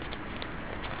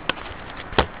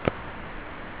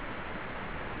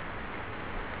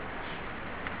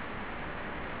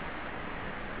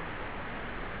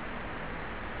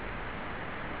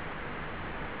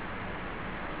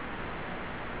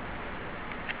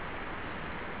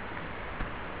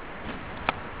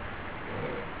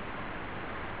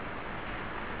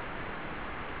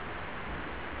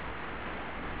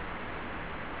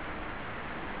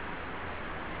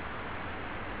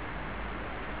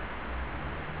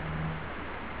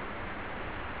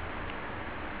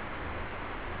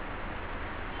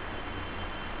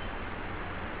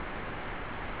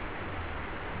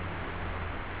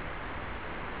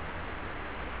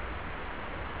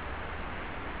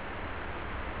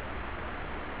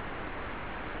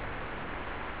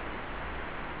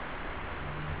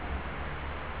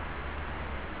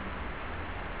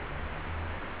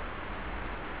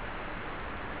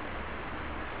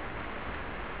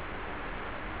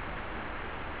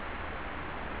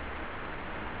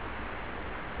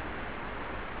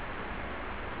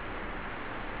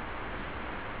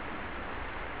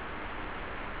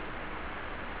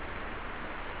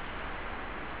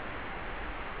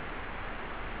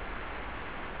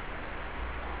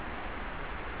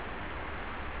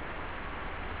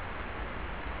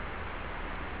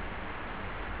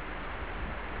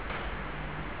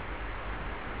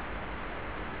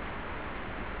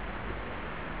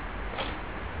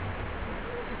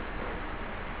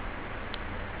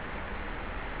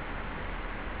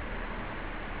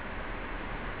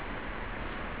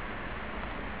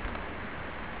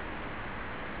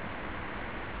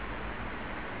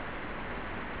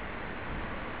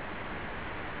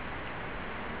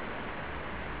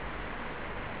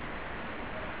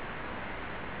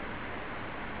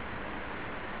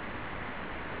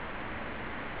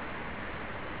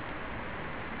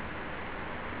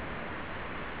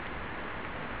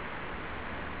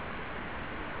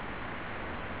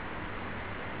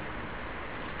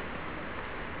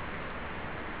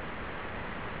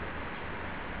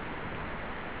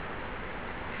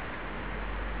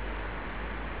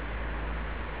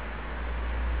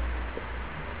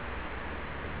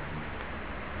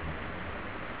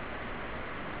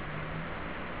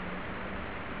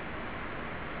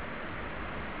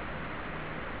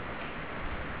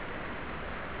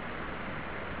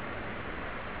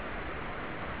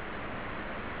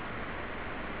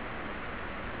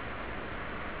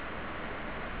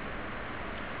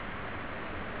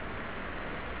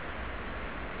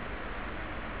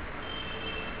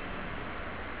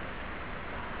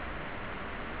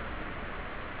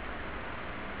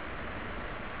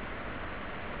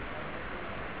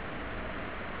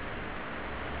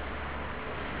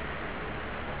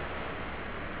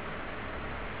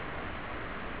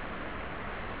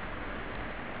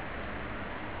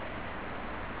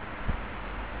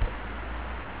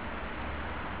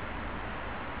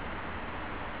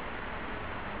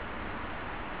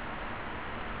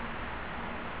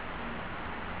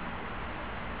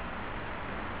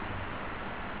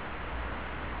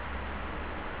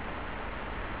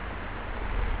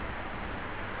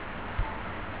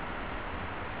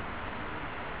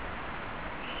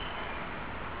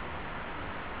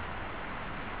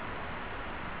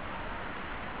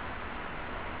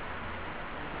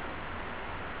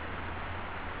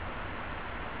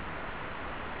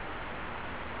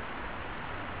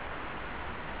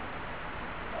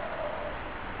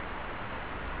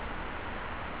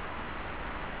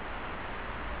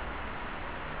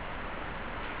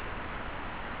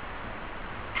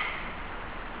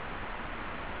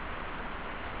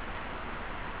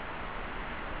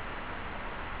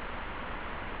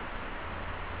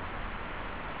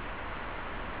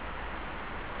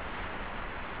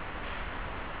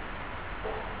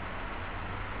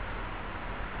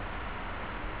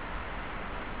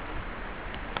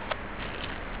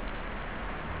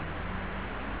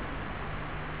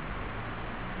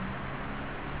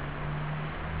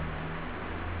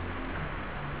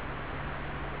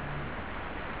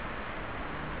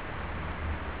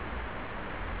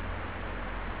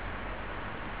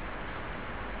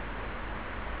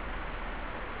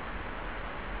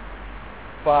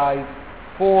 5,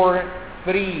 4,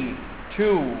 3,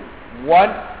 2, 1.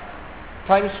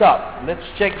 Time's up. Let's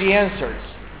check the answers.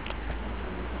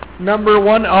 Number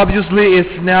 1 obviously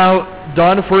is now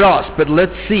done for us, but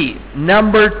let's see.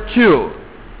 Number 2.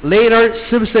 Later,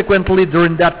 subsequently,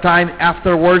 during that time,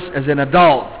 afterwards, as an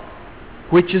adult.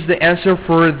 Which is the answer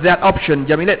for that option,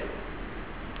 Jamilet?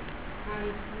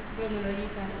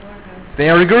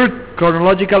 Very good.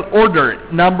 Chronological order.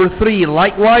 Number 3.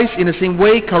 Likewise, in the same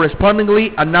way,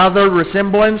 correspondingly, another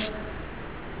resemblance.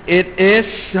 It is,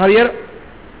 Javier?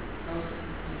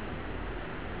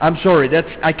 I'm sorry, that's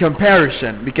a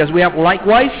comparison, because we have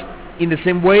likewise, in the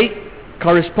same way,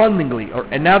 correspondingly, or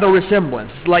another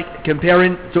resemblance. It's like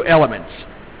comparing two elements.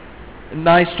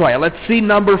 Nice try. Let's see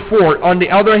number 4. On the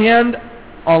other hand,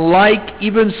 unlike,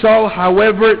 even so,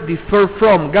 however, differ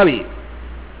from. Gabi?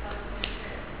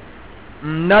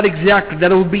 Not exactly. That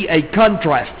will be a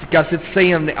contrast, because it's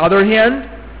saying on the other hand,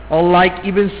 unlike,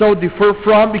 even so, differ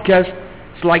from, because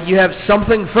it's like you have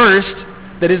something first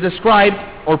that is described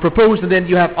or proposed, and then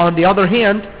you have on the other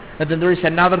hand, and then there is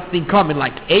another thing coming,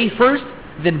 like A first,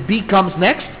 then B comes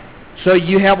next. So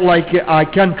you have like a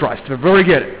contrast. Very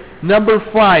good. Number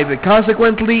 5.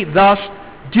 Consequently, thus,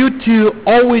 due to,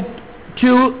 owing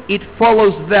to, it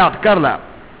follows that. Carla?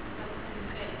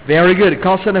 Very good.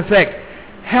 Cause and effect.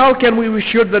 How can we be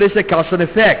sure that it's a cause and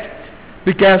effect?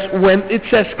 Because when it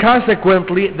says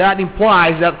consequently, that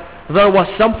implies that there was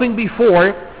something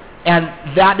before, and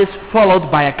that is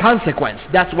followed by a consequence.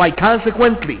 That's why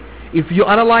consequently, if you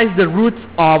analyze the root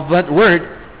of that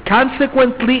word,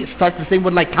 consequently starts the same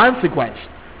word like consequence.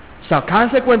 So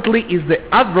consequently is the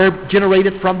adverb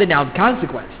generated from the noun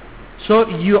consequence. So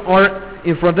you are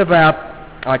in front of a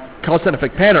cause and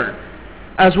effect pattern.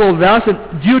 As well, thus,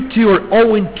 due to or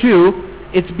owing to,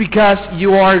 it's because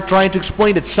you are trying to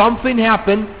explain that something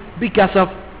happened because of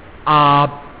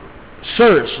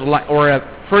source, or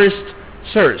a first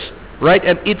source, right?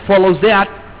 And it follows that.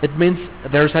 It means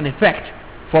there's an effect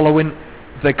following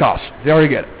the cause. Very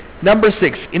good. Number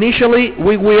 6. Initially,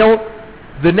 we will,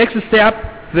 the next step,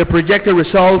 the projected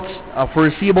results of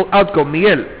foreseeable outcome.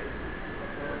 Miguel?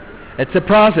 It's a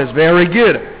process. Very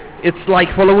good. It's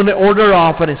like following the order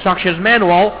of an instructions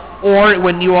manual, or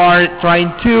when you are trying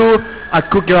to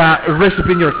cook a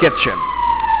recipe in your kitchen.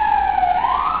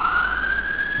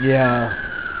 Yeah.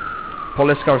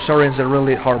 Polyscarcerians are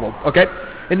really horrible. Okay.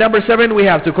 In number 7, we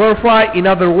have to clarify. In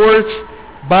other words,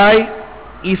 by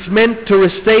is meant to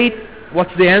restate.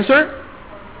 What's the answer?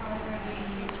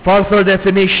 Further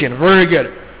definition. Very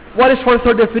good. What is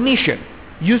further definition?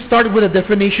 You start with a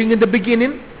definition in the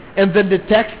beginning, and then the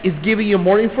text is giving you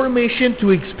more information to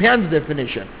expand the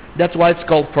definition. That's why it's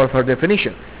called further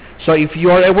definition. So if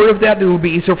you are aware of that, it will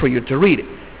be easier for you to read.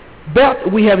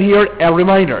 But we have here a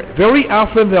reminder. Very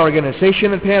often the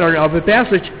organization and pattern of a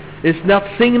passage is not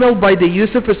signaled by the use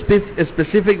of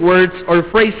specific words or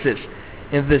phrases.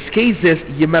 In these cases,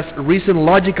 you must reason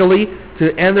logically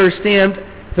to understand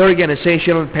the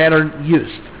organizational pattern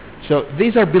used. So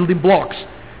these are building blocks.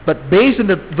 But based on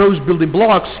those building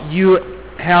blocks, you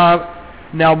have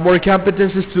now more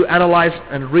competencies to analyze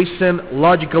and reason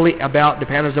logically about the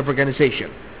patterns of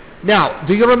organization. Now,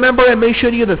 do you remember I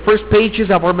mentioned you the first pages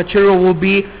of our material will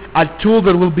be a tool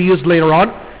that will be used later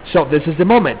on? So this is the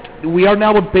moment. We are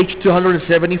now on page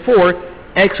 274,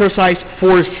 exercise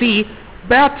 4C,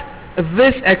 but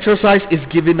this exercise is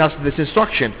giving us this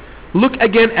instruction. Look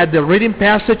again at the reading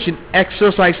passage in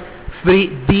exercise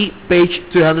 3D,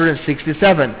 page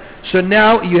 267. So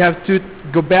now you have to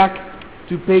go back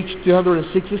to page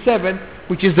 267,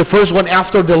 which is the first one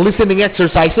after the listening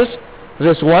exercises.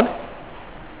 This one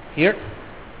here,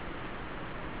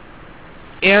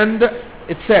 and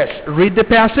it says read the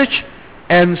passage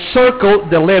and circle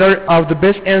the letter of the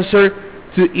best answer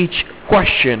to each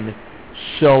question.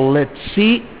 So let's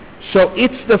see. So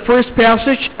it's the first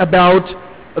passage about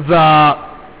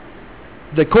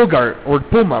the cougar or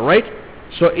puma, right?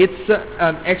 So it's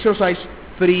an exercise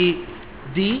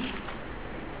 3D,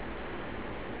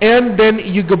 and then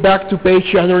you go back to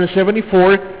page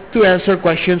 174 to answer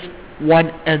questions 1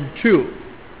 and 2.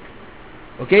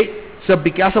 Okay, so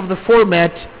because of the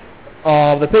format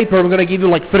of the paper, I'm going to give you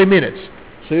like 3 minutes,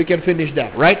 so you can finish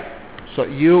that, right? So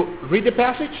you read the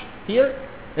passage here,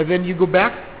 and then you go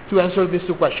back to answer these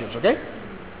 2 questions, okay?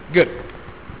 Good.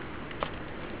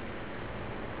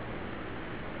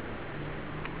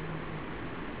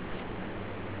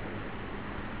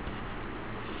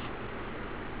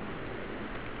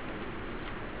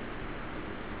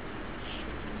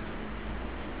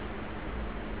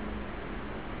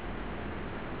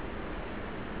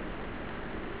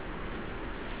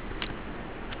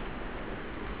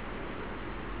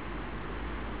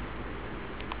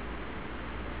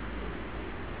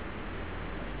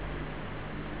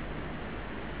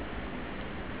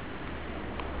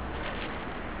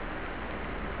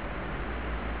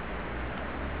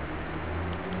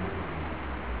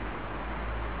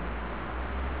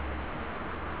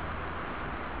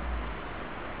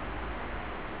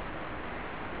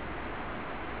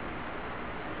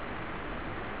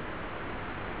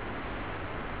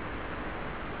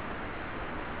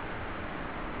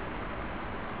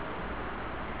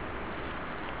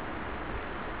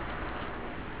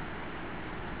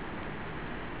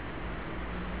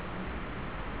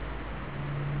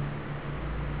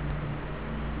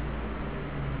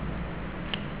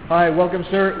 Hi, welcome,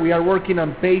 sir. We are working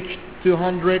on page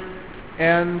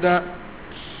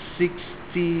 260. Let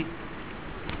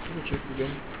me check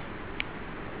again.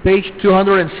 Page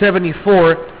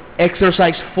 274,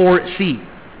 exercise 4C.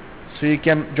 So you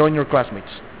can join your classmates.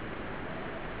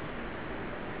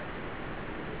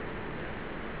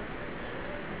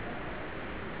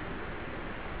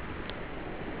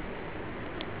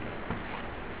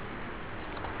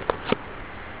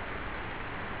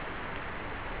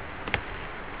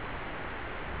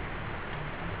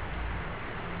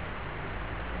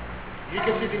 You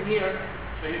can sit in here,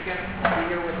 so you can be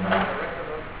here with the rest of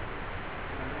us.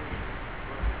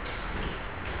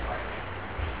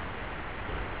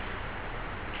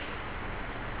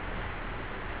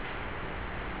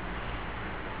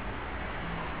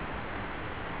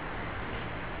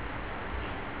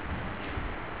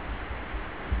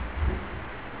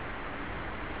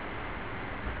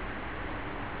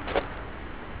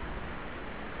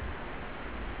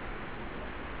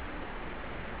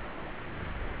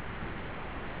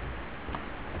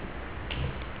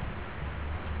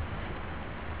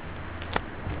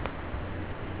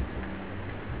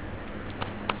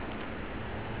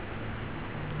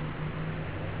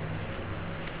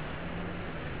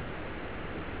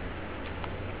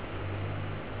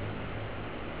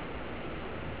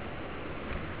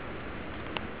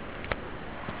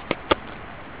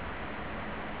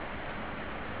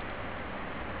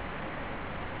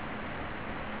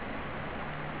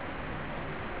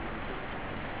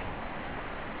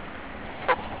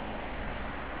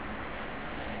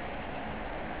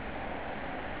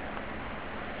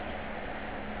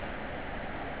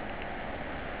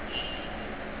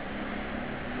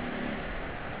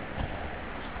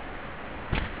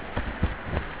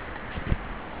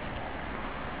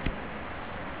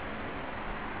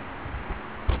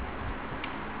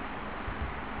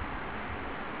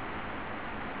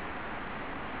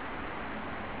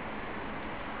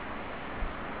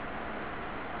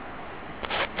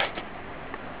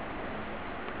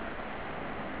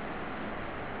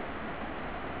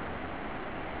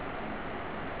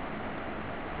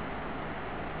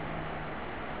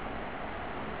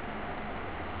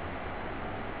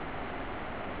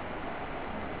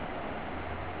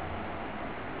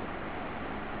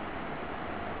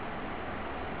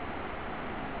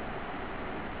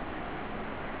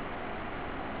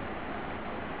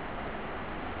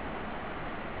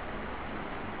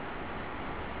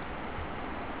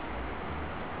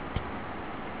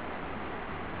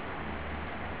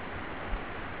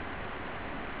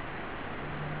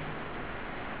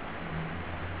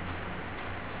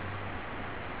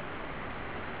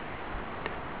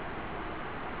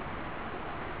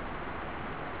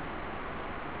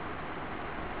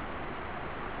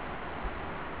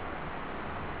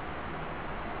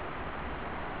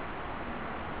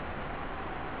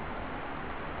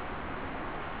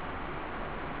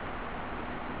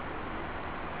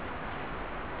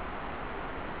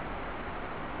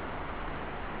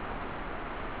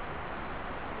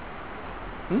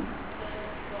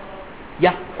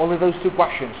 Yeah, only those two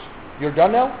questions. You're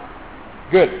done now?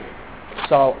 Good.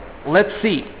 So, let's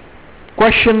see.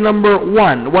 Question number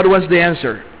 1. What was the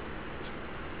answer?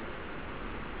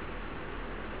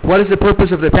 What is the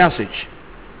purpose of the passage?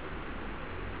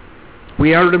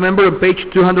 We are, remember, on page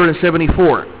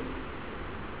 274.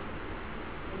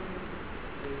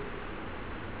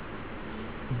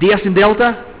 D as in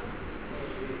Delta?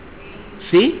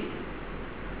 C?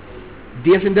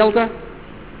 D as in Delta?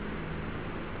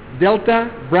 Delta,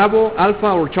 Bravo,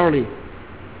 Alpha, or Charlie?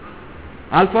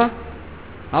 Alpha?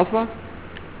 Alpha?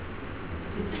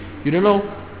 You don't know?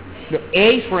 No.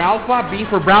 A is for Alpha, B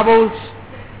for Bravo,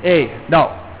 A.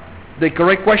 No. The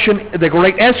correct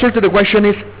answer to the question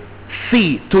is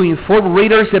C, to inform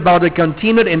readers about the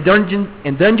continued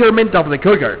endangerment of the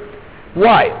cougar.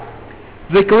 Why?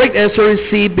 The correct answer is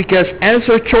C, because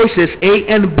answer choices A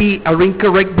and B are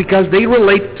incorrect because they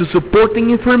relate to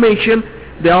supporting information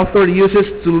the author uses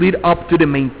to lead up to the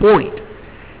main point.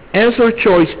 Answer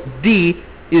choice D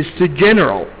is too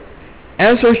general.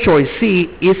 Answer choice C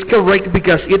is correct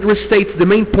because it restates the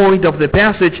main point of the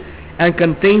passage and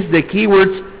contains the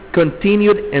keywords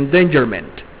continued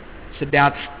endangerment. So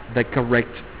that's the correct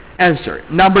answer.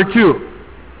 Number 2.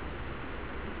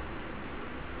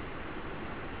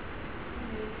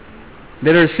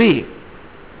 Letter C.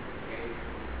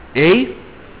 A.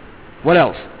 What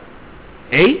else?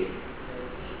 A.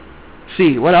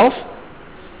 C. What else?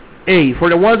 A. For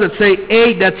the ones that say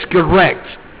A, that's correct.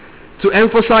 To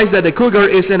emphasize that the cougar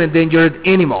is an endangered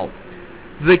animal.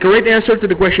 The correct answer to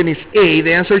the question is A.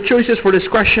 The answer choices for this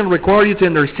question require you to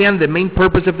understand the main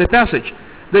purpose of the passage.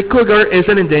 The cougar is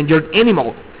an endangered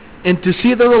animal. and to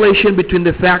see the relation between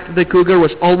the fact that the cougar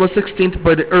was almost extinct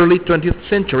by the early 20th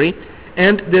century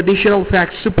and the additional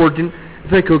facts supporting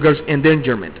the cougar's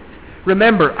endangerment.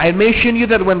 Remember, I mentioned you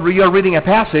that when you are reading a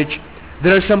passage,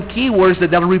 there are some keywords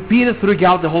that are repeated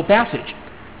throughout the whole passage.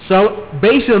 So,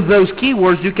 based on those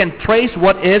keywords, you can trace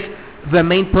what is the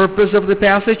main purpose of the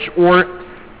passage or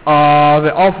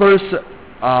the author's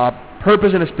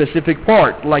purpose in a specific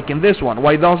part, like in this one.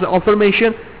 Why does the author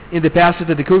mention in the passage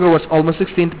that the cougar was almost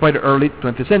extinct by the early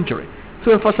 20th century?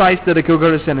 To emphasize that the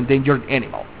cougar is an endangered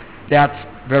animal. That's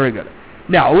very good.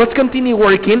 Now, let's continue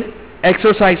working.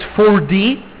 Exercise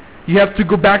 4D. You have to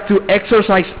go back to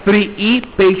exercise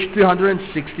 3E, page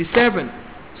 367.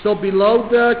 So below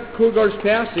the cougar's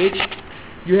passage,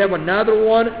 you have another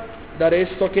one that is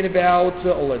talking about,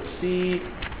 let's see,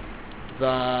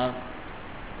 the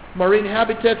marine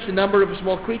habitats. The number of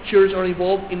small creatures are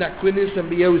involved in aquatic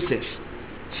symbiosis.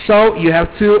 So you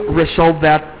have to resolve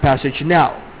that passage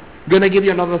now. I'm going to give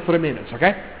you another 3 minutes,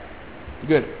 okay?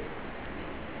 Good.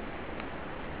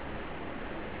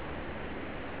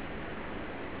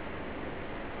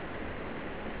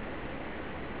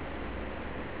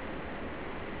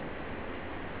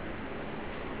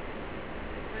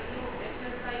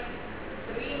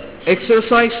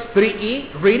 Exercise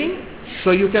 3E, reading.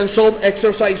 So you can solve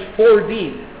exercise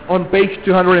 4D on page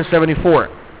 274.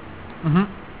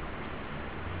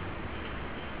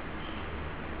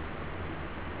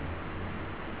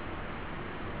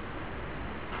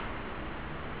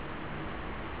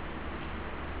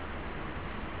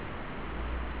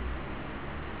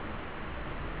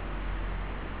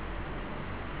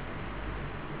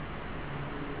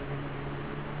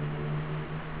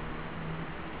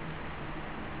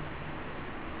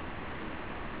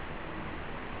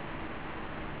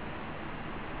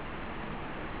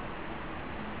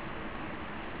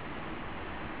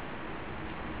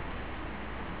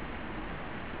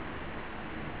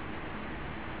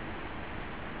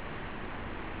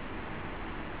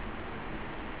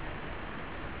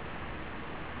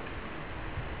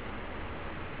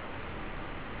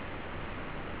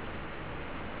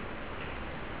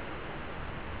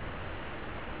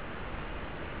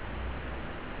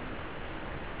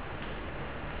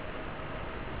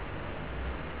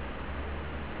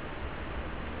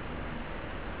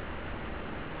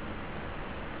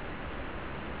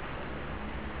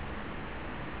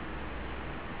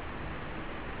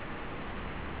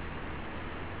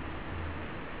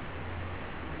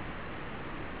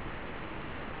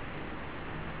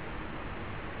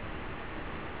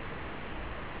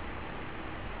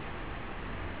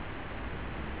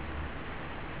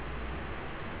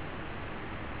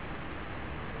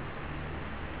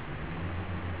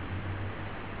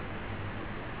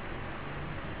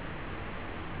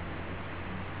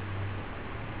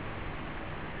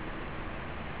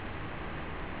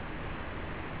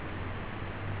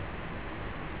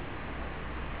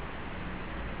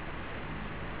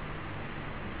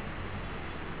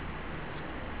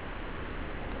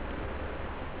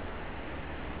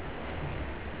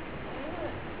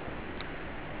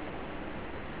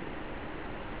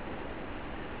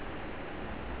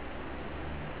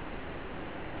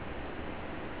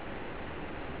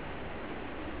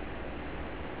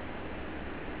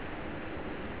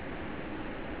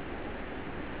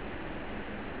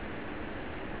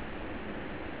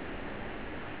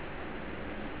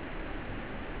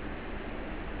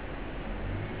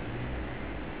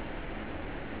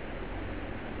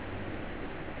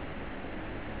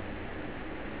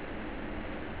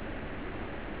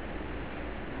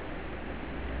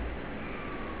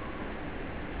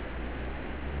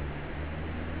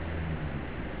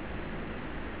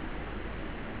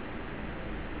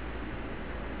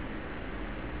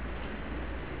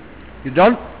 You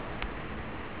done?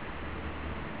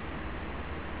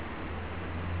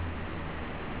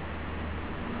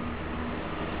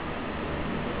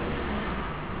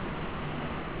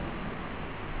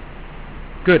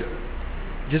 Good.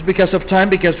 Just because of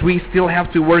time, because we still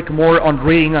have to work more on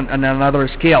reading on another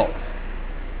scale.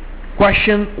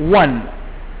 Question 1.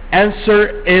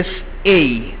 Answer is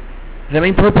A. The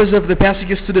main purpose of the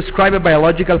passage is to describe a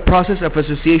biological process of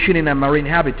association in a marine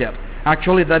habitat.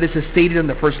 Actually, that is stated in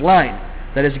the first line.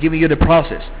 That is giving you the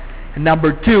process. And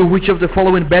number 2, which of the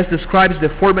following best describes the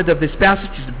format of this passage?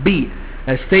 Is B.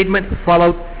 A statement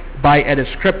followed by a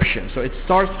description. So it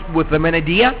starts with the main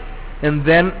idea, and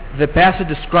then the passage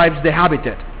describes the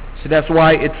habitat. So that's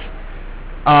why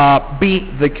it's B,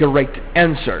 the correct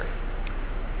answer.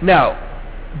 Now,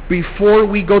 before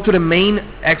we go to the main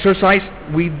exercise,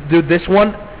 we do this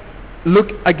one. Look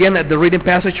again at the reading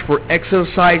passage for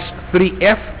exercise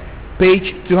 3F,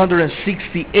 page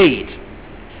 268.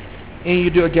 and you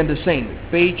do again the same,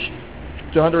 page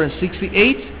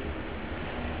 268,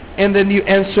 and then you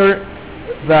answer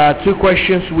the two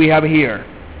questions we have here.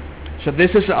 So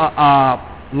this is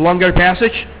a longer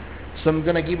passage, so I'm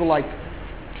gonna give you like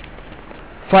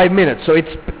 5 minutes. So it's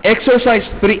exercise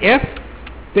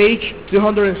 3F, page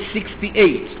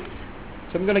 268.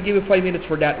 So I'm gonna give you 5 minutes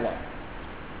for that one.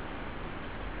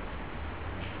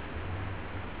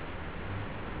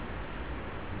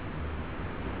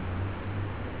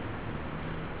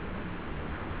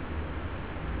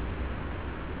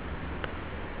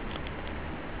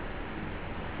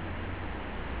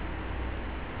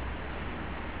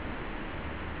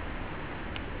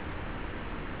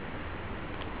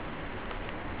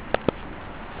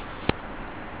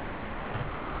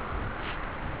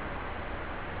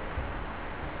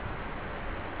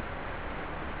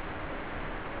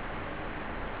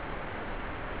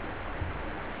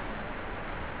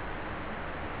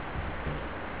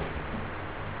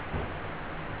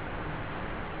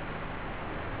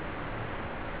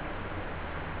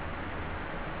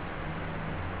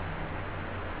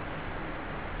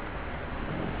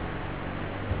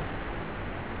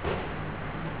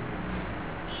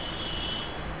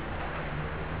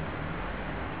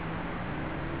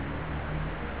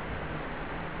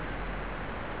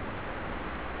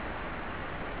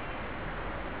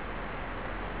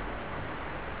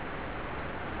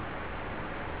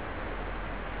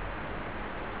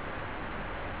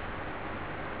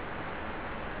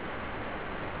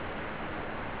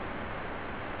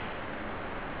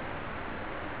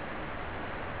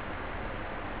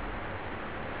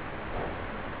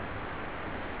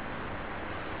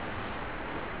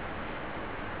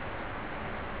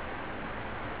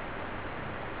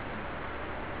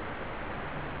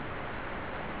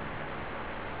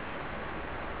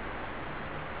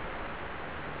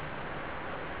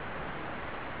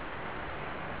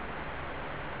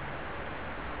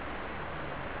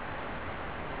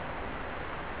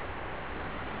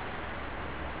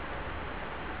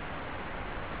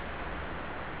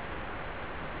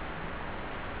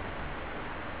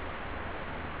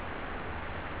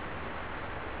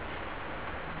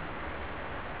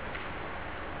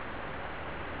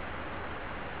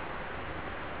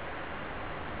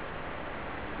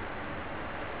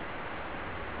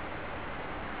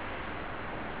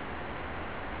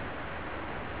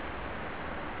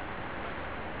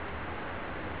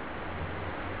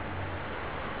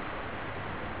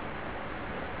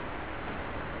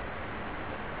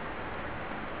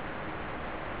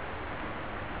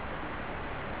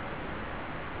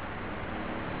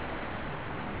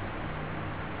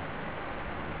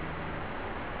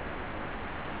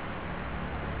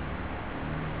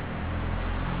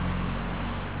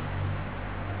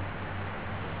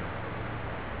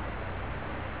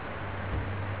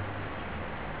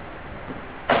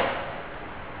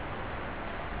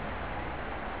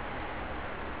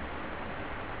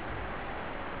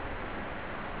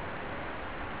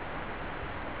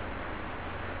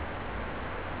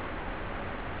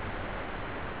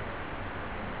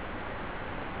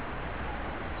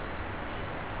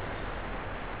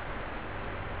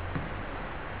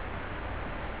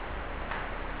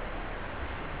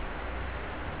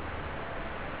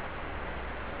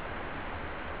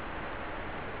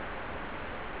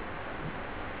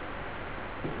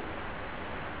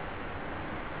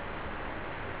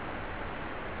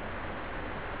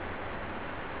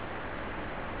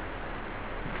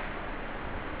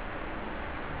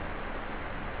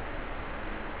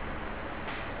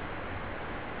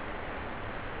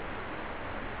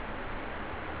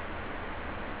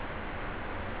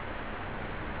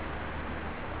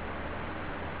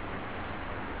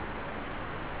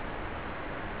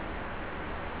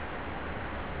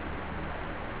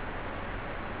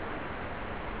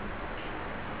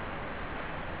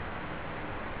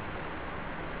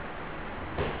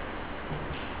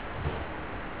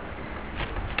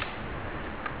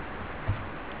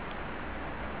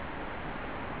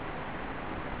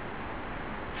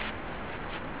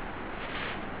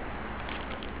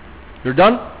 You're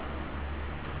done?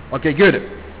 Okay, good.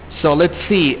 So let's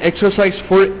see. Exercise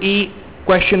 4E,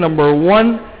 question number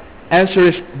 1. Answer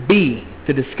is B,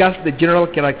 to discuss the general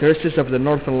characteristics of the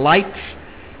northern lights.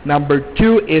 Number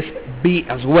 2 is B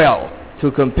as well,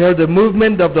 to compare the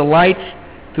movement of the lights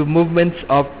to movements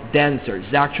of dancers.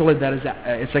 Actually, that is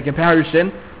it's a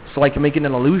comparison. It's like making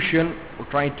an allusion or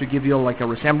trying to give you like a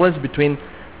resemblance between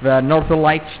the northern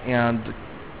lights and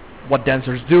what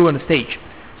dancers do on the stage.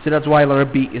 So that's why letter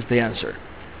B is the answer.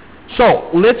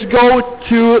 So let's go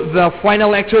to the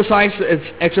final exercise. It's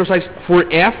exercise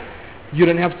 4F. You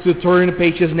don't have to turn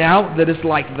pages now. That is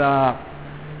like the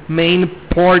main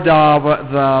part of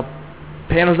the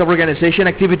panels of organization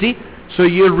activity. So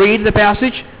you read the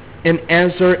passage and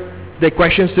answer the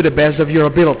questions to the best of your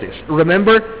abilities.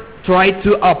 Remember, try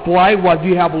to apply what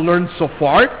you have learned so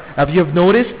far. As you have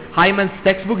noticed, Hyman's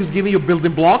textbook is giving you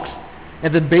building blocks,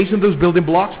 and then based on those building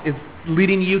blocks, it's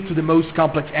leading you to the most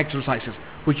complex exercises,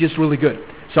 which is really good.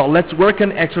 So let's work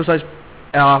on exercise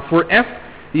for F.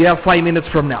 You have 5 minutes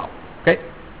from now. Okay?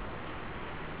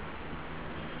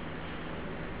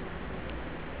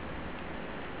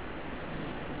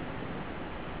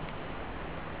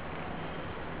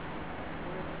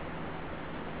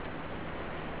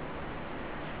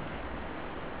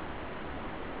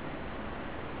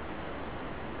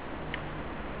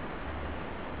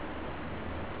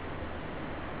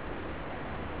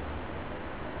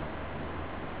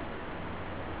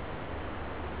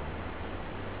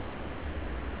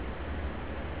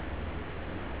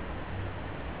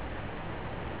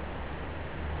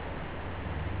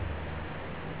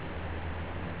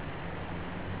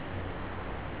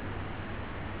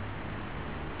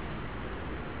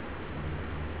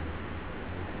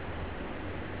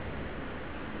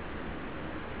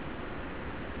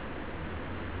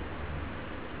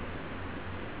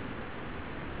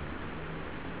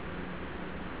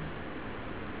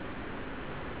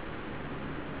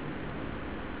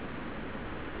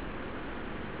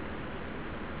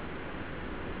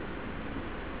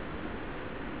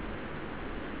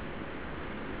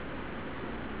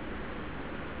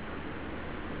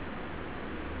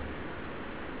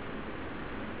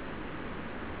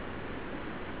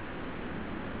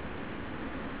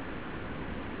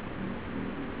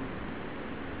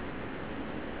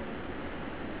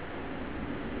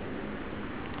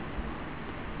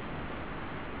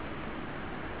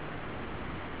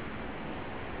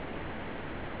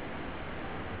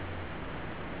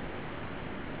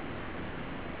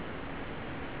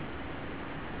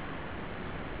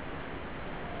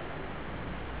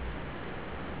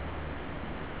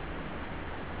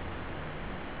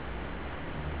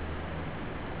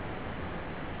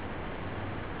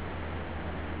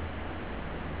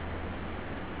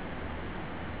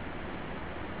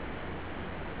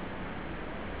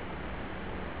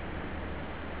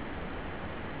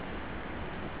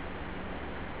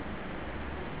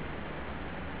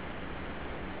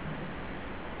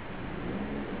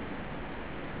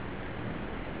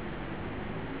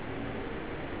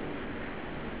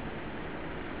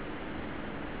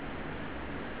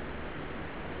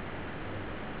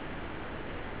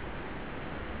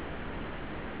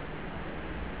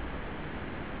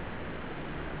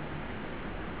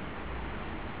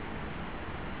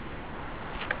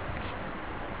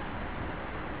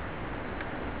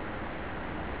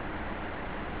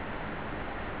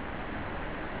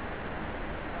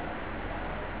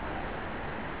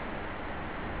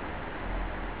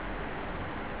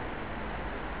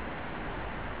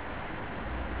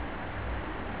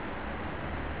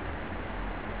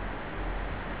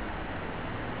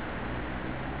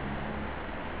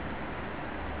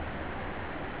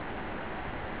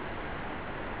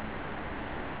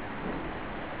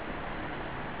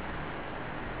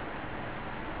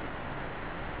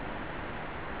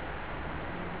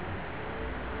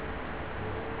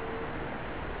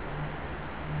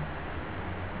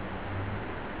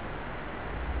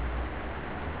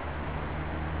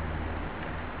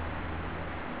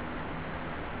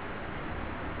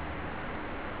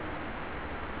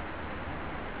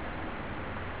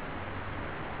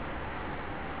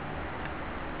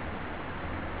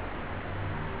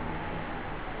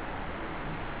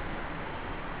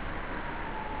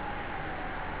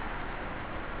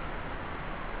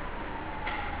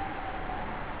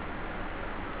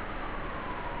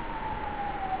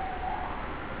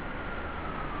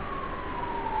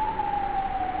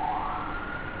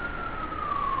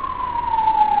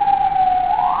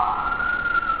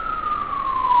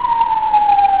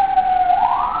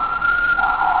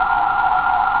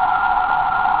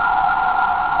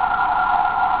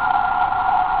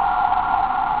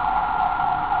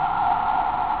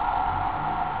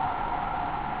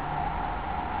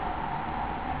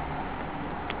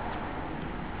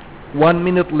 One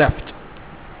minute left.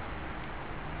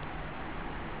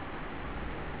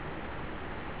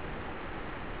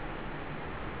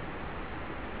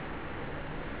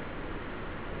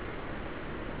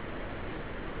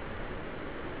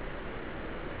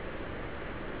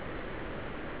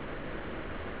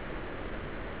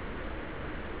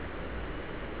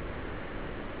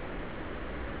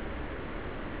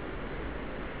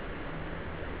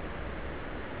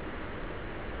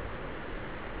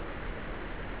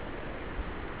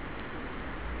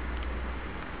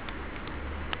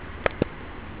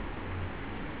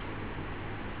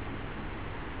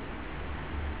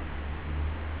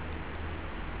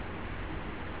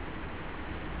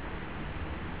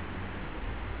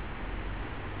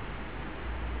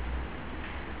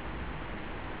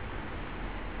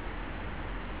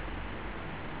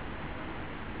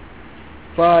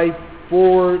 5,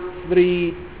 4,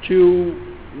 3,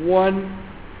 2, 1.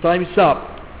 Time's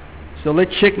up. So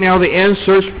let's check now the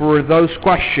answers for those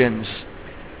questions.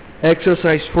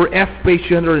 Exercise 4F, page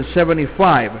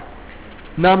 275.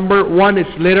 Number 1 is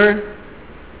letter.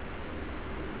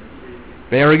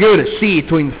 Very good. C,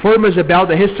 to inform us about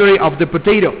the history of the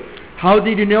potato. How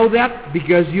did you know that?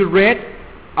 Because you read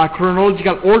a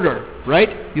chronological order, right?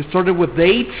 You started with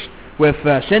dates, with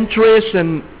centuries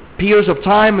and periods of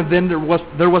time, and then there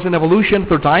was an evolution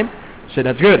through time. So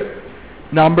that's good.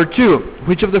 Number 2,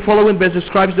 which of the following best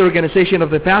describes the organization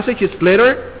of the passage? It's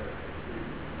letter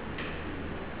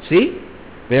C.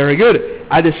 Very good.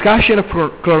 A discussion of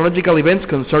chronological events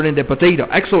concerning the potato.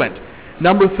 Excellent.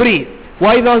 Number 3,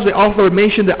 why does the author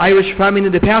mention the Irish famine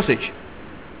in the passage?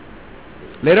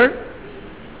 Letter?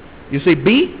 You say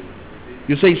B?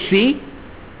 You say C?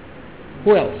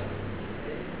 Who else?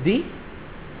 D?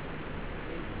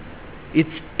 It's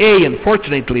A,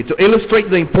 unfortunately, to illustrate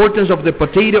the importance of the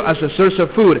potato as a source of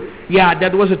food. Yeah,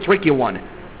 that was a tricky one.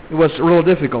 It was real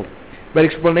difficult. But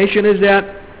explanation is that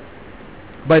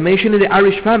by mentioning the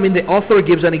Irish famine, the author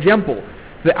gives an example.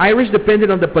 The Irish depended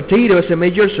on the potato as a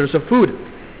major source of food.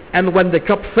 And when the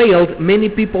crop failed, many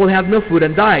people had no food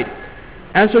and died.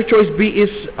 Answer choice B is,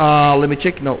 let me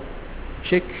check, no.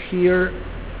 Check here.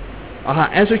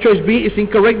 Answer choice B is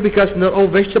incorrect because not all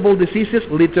vegetable diseases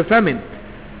lead to famine.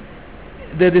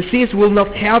 The disease will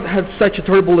not have had such a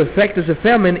terrible effect as a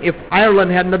famine if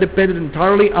Ireland had not depended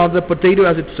entirely on the potato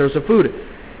as its source of food.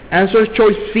 Answer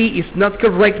choice C is not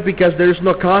correct because there is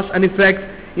no cause and effect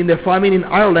in the famine in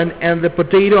Ireland and the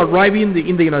potato arriving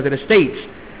in the United States.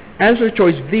 Answer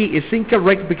choice D is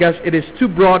incorrect because it is too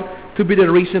broad to be the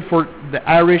reason for the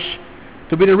Irish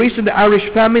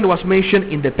famine was mentioned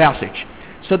in the passage.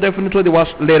 So definitely there was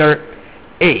letter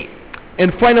A.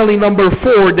 And finally, number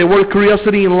 4, the word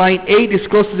curiosity in line 8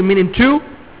 discloses the meaning to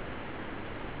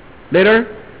letter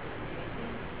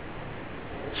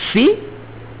C.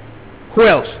 Who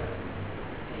else?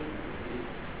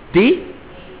 D.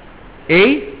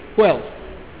 A. Who else?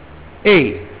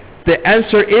 A. The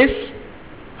answer is,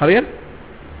 Javier?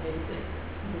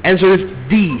 Answer is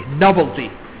D, novelty.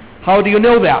 How do you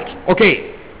know that?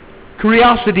 Okay,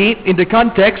 curiosity in the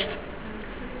context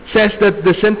says that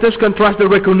the sentence contrasts the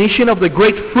recognition of the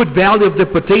great food value of the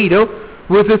potato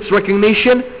with its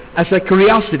recognition as a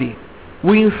curiosity.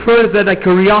 We infer that a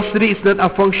curiosity is not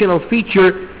a functional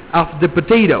feature of the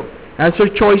potato. Answer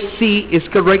choice C is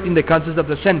correct in the context of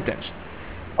the sentence.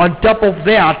 On top of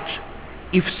that,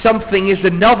 if something is a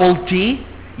novelty,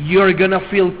 you're going to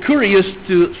feel curious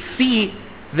to see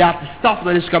that stuff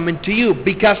that is coming to you,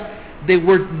 because the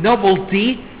word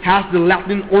novelty has the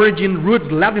Latin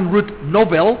root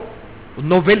novel,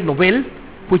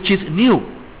 which is new.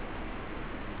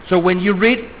 So when you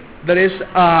read that is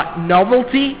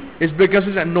novelty, it's because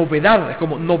it's a novedad,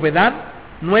 como novedad,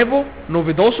 nuevo,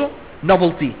 novedoso,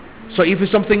 novelty. So if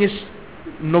something is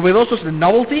novedoso, it's a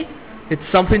novelty,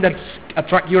 it's something that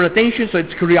attracts your attention, so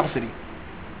it's curiosity.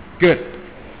 Good.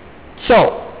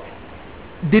 So,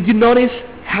 did you notice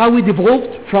how it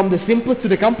evolved from the simplest to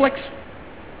the complex?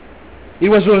 It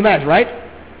was really nice, right?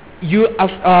 You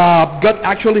got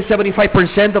actually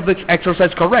 75% of the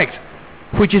exercise correct,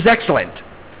 which is excellent.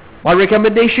 My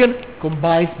recommendation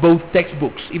combines both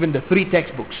textbooks, even the 3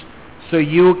 textbooks, so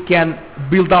you can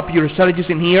build up your strategies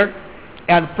in here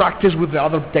and practice with the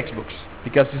other textbooks,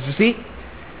 because as you see,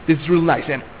 this is really nice.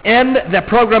 And the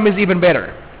program is even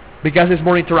better because it's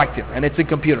more interactive and it's in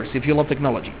computers if you love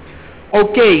technology.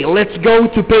 Okay, let's go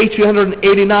to page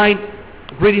 289,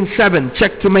 reading 7,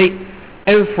 check to make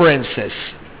inferences.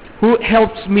 Who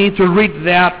helps me to read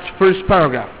that first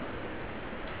paragraph?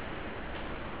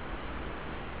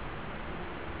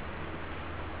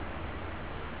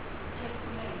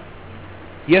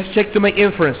 Yes, check to make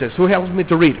inferences. Who helps me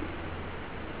to read?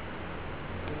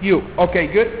 You. Okay,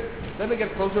 good. Let me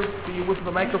get closer to you with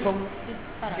the microphone.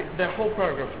 The whole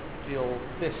paragraph till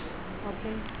this.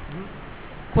 Okay.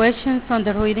 Questions on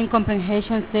the reading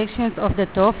comprehension sections of the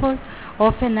TOEFL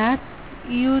often ask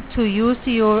you to use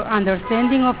your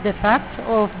understanding of the facts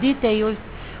or details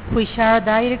which are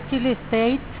directly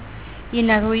stated in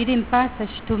a reading passage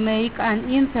to make an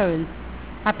inference,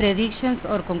 a predictions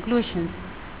or conclusions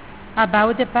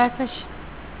about the passage.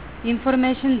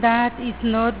 Information that is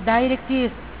not directly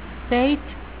stated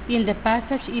in the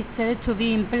passage is said to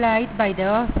be implied by the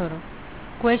author.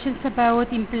 Questions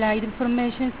about implied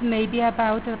information may be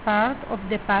about a part of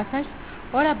the passage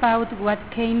or about what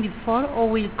came before or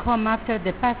will come after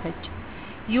the passage.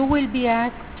 You will be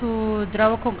asked to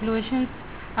draw conclusions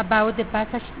about the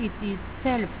passage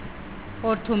itself.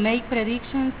 or to make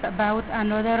predictions about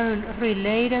another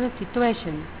related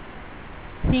situation.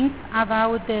 Think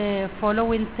about the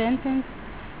following sentence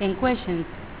and questions.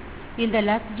 In the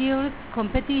last year's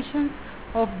competition,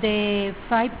 of the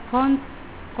 5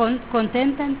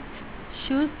 contestants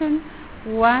chosen,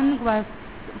 1 was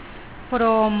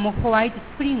from White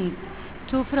Springs,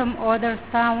 2 from other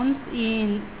towns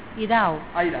in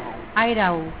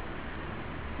Idaho,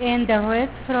 and the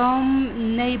rest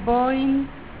from neighboring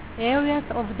areas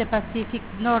of the Pacific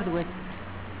Northwest.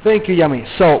 Thank you, Yami.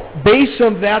 So, based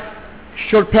on that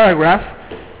short paragraph,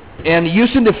 and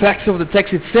using the facts of the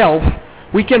text itself,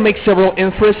 we can make several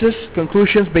inferences,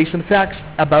 conclusions based on facts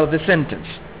about the sentence.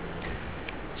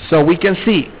 So we can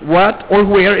see what or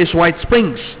where is White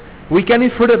Springs. We can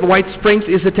infer that White Springs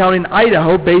is a town in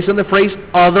Idaho based on the phrase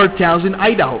other towns in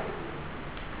Idaho.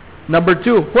 Number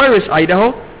 2, where is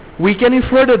Idaho? We can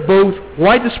infer that both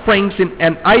White Springs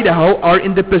and Idaho are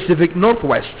in the Pacific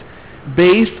Northwest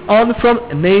based on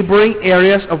from neighboring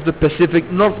areas of the Pacific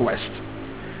Northwest.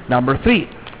 Number 3,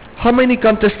 how many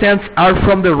contestants are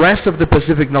from the rest of the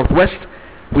Pacific Northwest?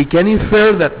 We can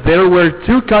infer that there were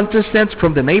 2 contestants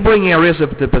from the neighboring areas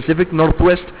of the Pacific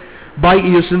Northwest by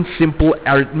using simple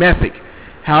arithmetic.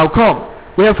 How come?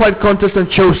 We have 5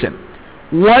 contestants chosen.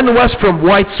 1 was from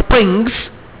White Springs,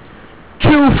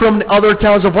 2 from the other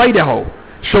towns of Idaho.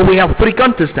 So we have 3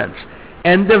 contestants,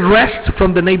 and the rest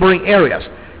from the neighboring areas.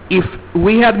 If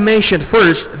we had mentioned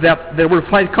first that there were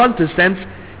 5 contestants,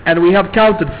 and we have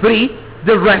counted 3,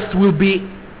 the rest will be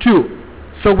 2.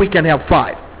 So we can have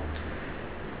 5.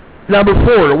 Number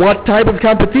 4, what type of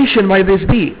competition might this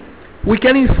be? We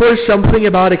can infer something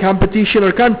about a competition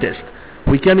or contest.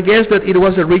 We can guess that it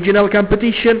was a regional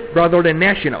competition rather than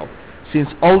national, since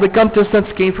all the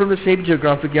contestants came from the same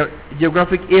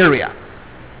geographic area.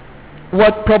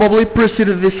 What probably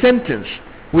preceded this sentence?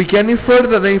 We can infer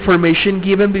that the information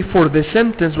given before the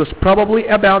sentence was probably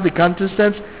about the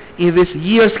contestants in this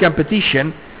year's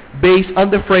competition, based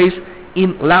on the phrase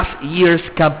in last year's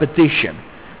competition.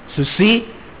 So see,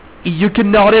 you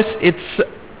can notice it's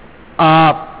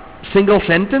a single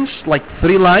sentence, like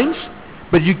 3 lines,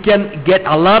 but you can get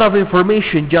a lot of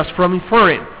information just from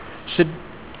inferring. So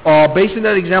based on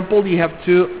that example, you have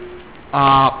to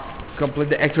complete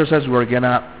the exercise we're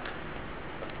gonna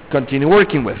continue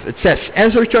working with. It says,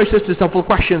 answer choices to sample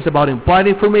questions about implied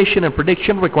information and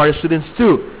prediction require students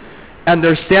to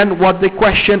understand what the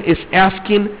question is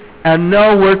asking and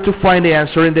know where to find the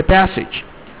answer in the passage.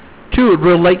 2.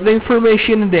 Relate the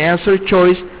information in the answer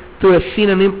choice to a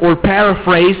synonym or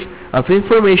paraphrase of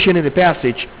information in the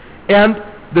passage, and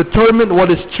determine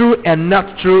what is true and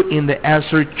not true in the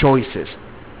answer choices.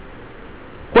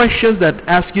 Questions that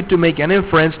ask you to make an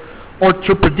inference or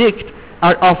to predict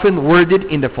are often worded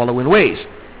in the following ways.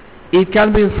 It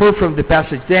can be inferred from the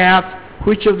passage that,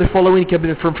 which of the following can be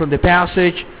inferred from the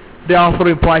passage, the author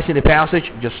implies in the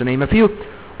passage, just to name a few,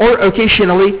 or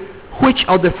occasionally, which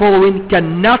of the following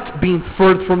cannot be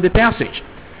inferred from the passage.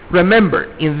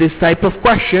 Remember, in this type of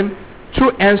question,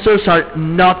 2 answers are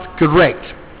not correct.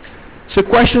 So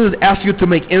questions that ask you to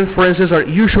make inferences are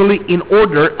usually in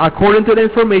order according to the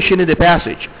information in the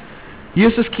passage.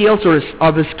 Use the skills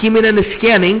of skimming and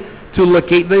scanning to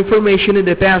locate the information in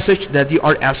the passage that you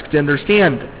are asked to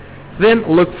understand. Then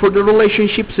look for the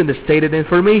relationships in the stated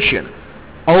information.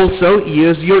 Also,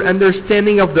 use your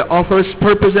understanding of the author's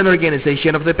purpose and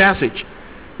organization of the passage.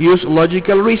 Use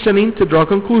logical reasoning to draw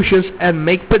conclusions and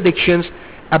make predictions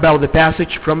about the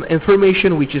passage from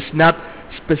information which is not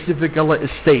specifically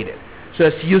stated. So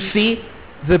as you see,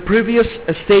 the previous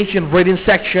stage and reading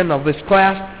section of this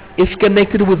class is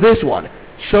connected with this one.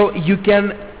 So you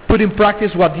can put in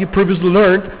practice what you previously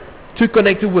learned to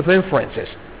connect it with inferences,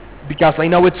 because I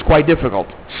know it's quite difficult.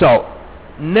 So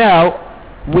now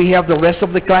we have the rest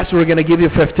of the class. We're going to give you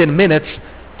 15 minutes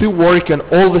to work on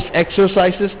all these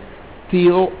exercises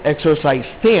till exercise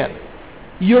 10.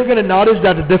 You're going to notice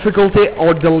that the difficulty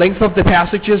or the length of the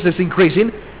passages is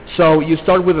increasing. So you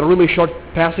start with a really short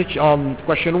passage on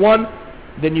question 1,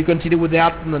 then you continue with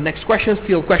that in the next questions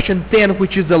till question 10,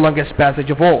 which is the longest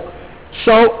passage of all.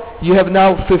 So you have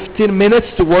now 15 minutes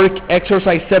to work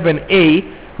exercise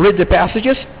 7a. Read the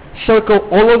passages, circle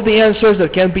all of the answers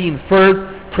that can be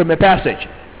inferred from a passage.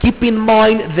 Keep in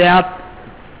mind that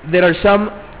there are some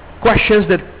questions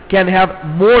that can have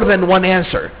more than one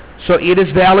answer, so it is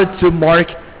valid to mark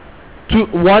 2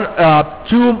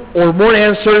 or more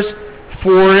answers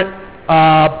for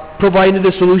providing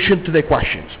the solution to the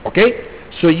questions. Okay,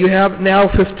 so you have now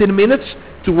 15 minutes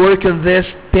to work on these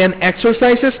 10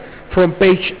 exercises from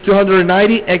page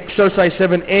 290, exercise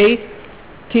 7a,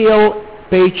 till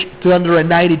page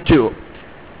 292.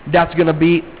 That's going to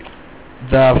be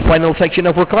the final section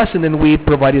of our class, and then we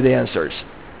provide you the answers.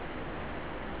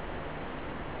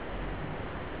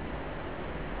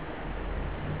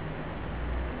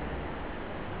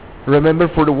 Remember,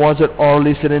 for the ones that are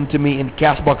listening to me in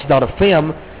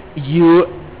castbox.fm, you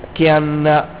can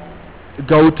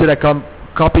go to the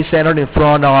copy center in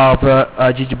front of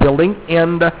GG building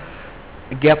and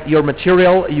get your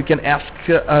material. You can ask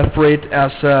for it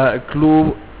as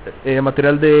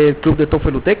material de Club de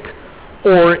TOEFL UTEC,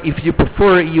 or if you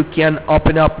prefer, you can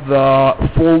open up the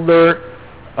folder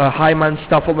Hyman's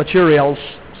TOEFL materials,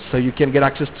 so you can get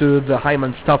access to the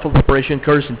Hyman's TOEFL preparation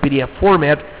course in PDF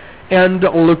format, and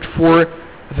look for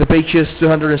the pages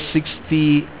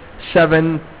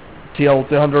 267 till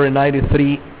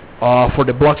 293 for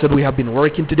the blocks that we have been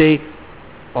working today.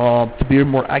 To be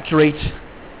more accurate,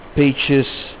 pages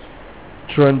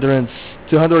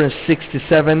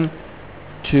 267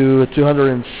 to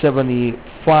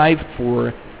 275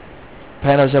 for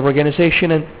patterns of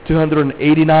organization, and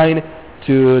 289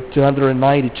 to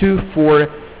 292 for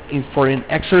inferring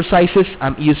exercises.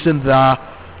 I'm using the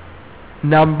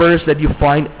numbers that you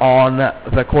find on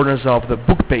the corners of the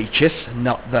book pages,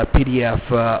 not the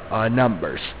PDF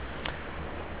numbers.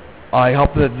 I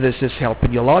hope that this is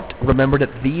helping you a lot. Remember that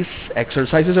these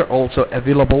exercises are also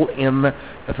available in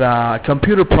the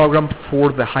computer program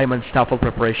for the Hyman's TOEFL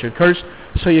preparation course,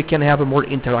 so you can have a more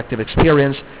interactive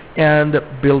experience and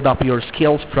build up your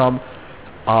skills from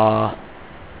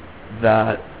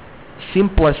the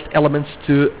simplest elements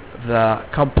to the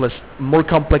more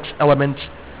complex elements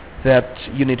that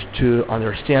you need to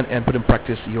understand and put in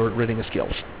practice your reading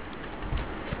skills.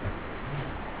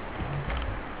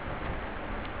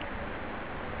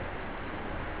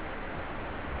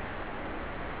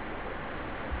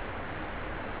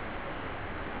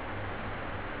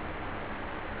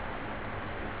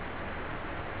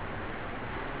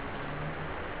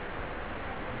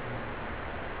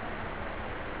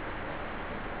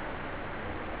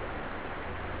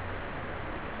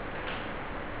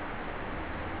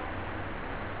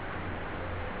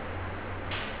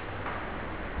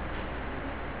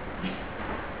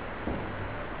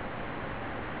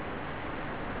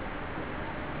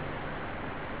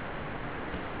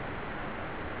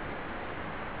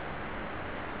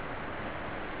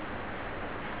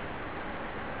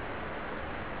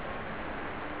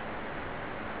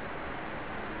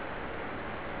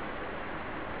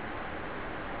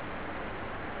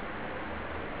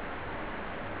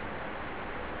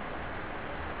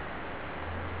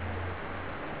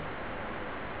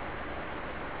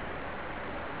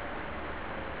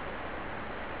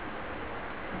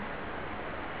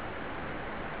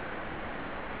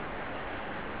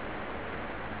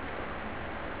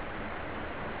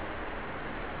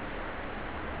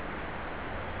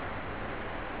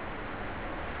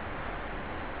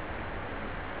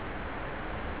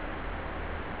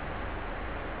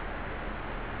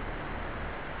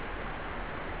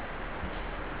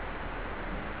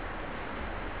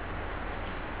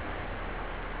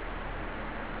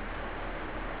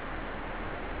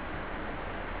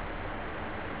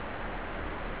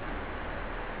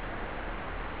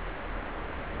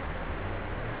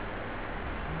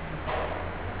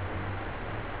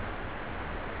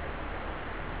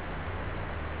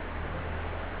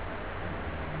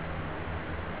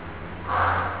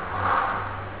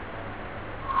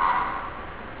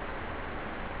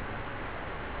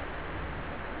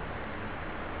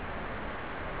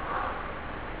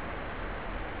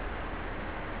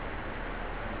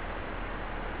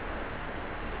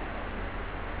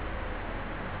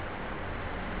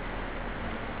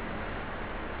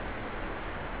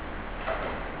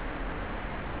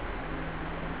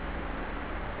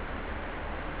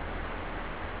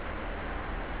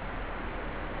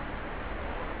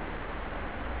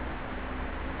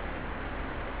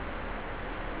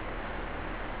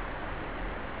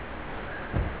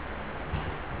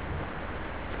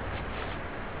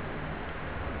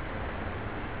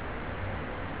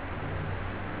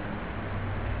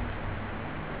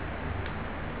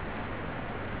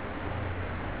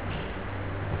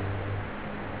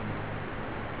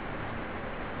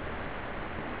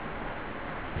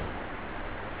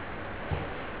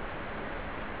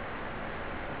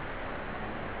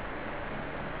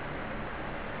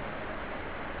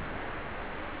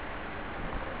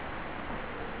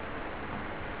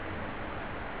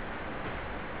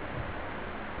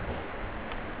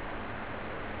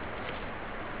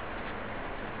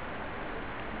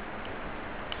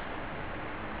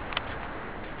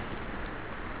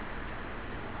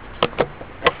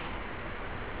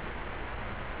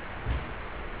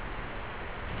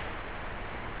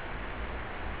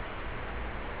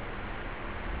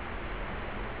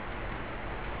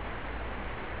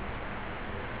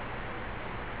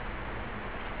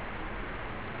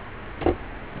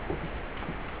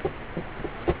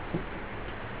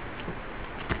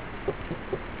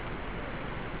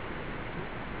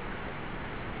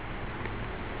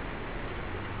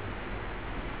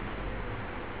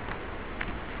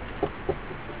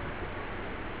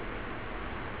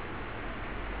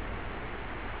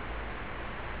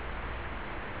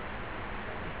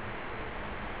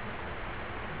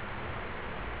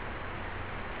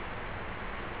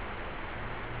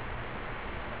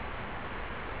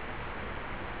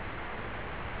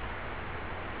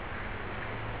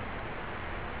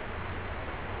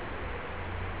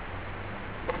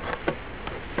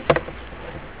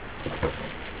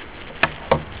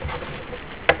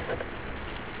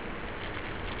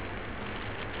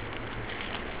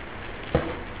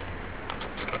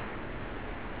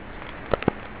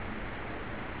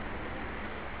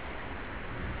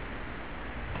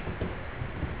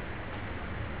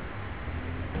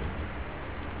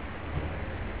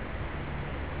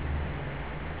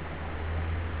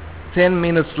 10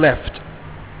 minutes left.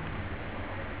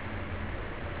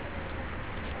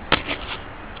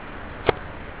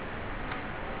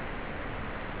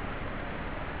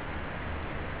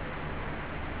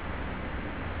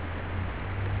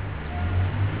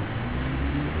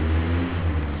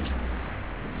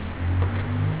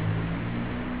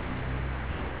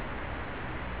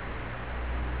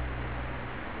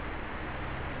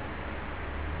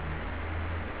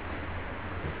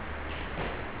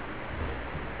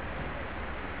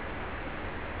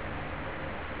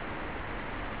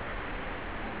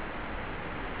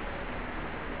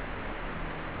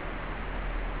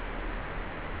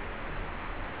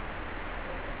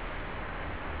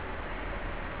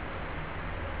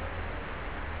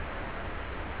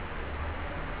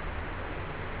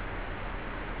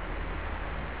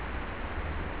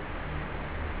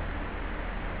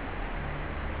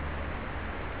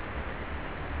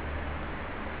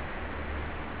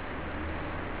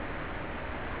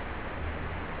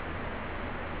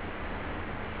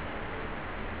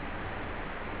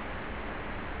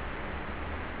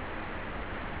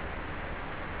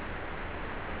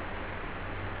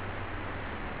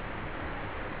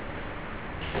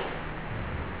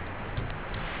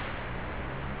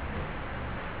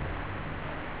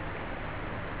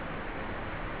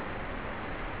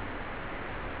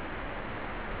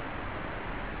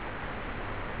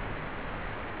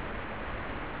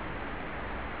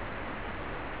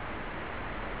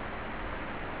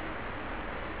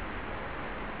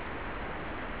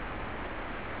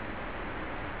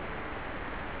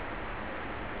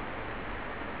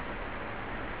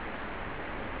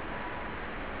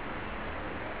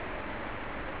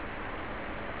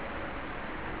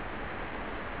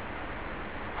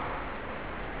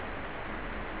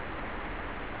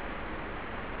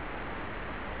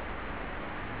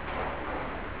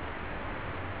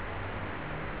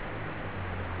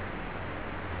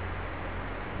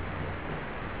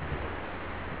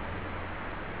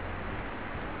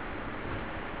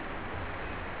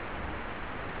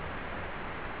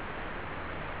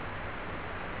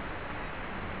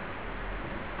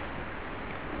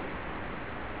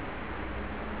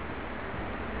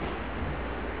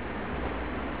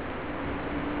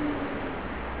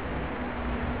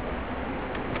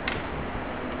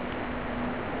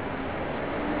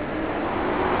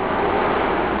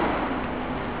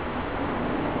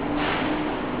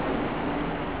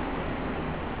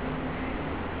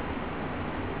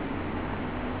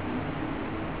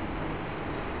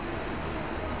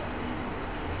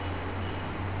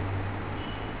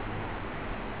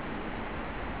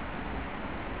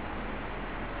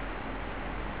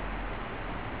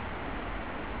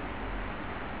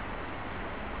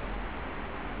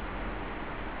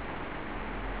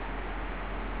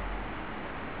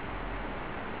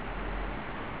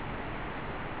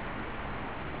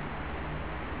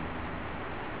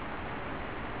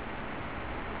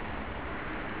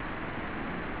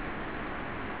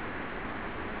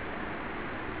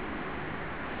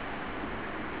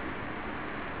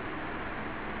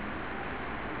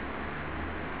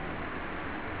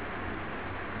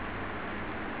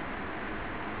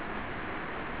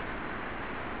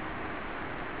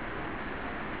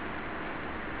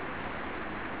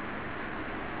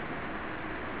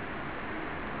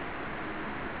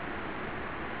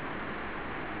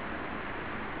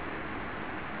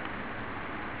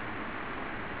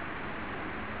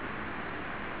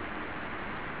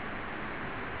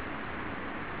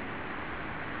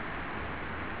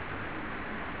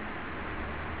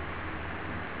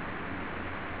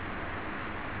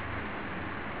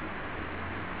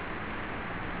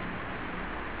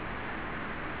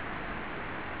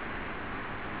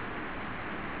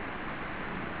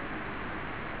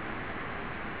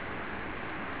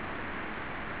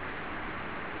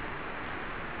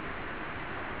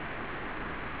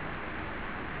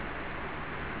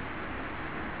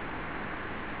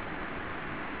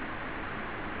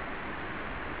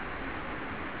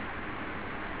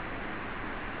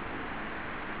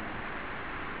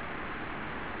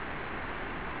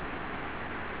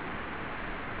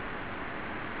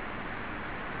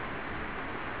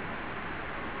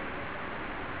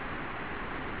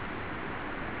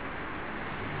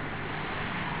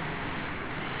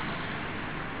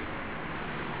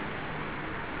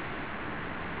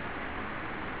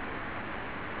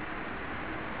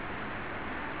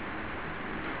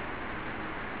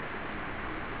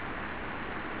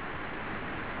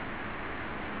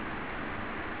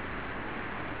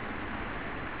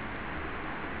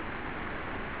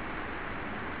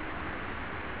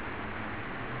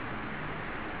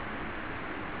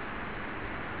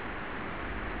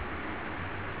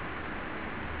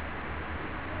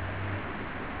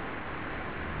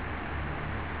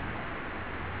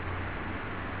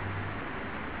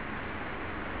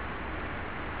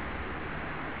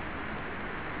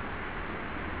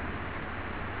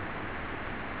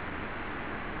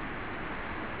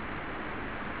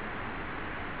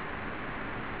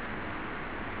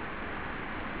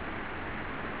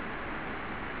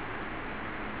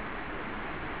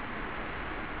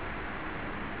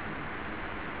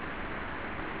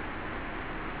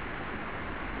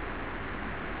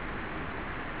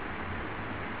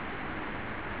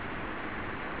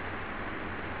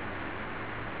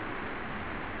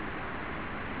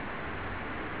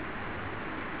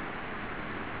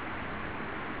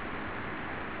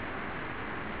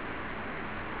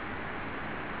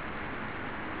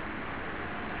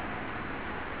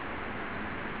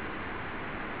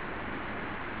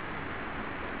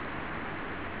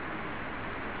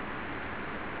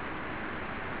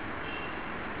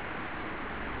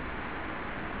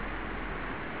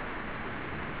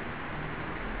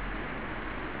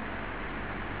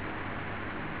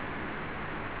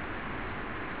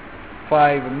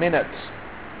 5 minutes.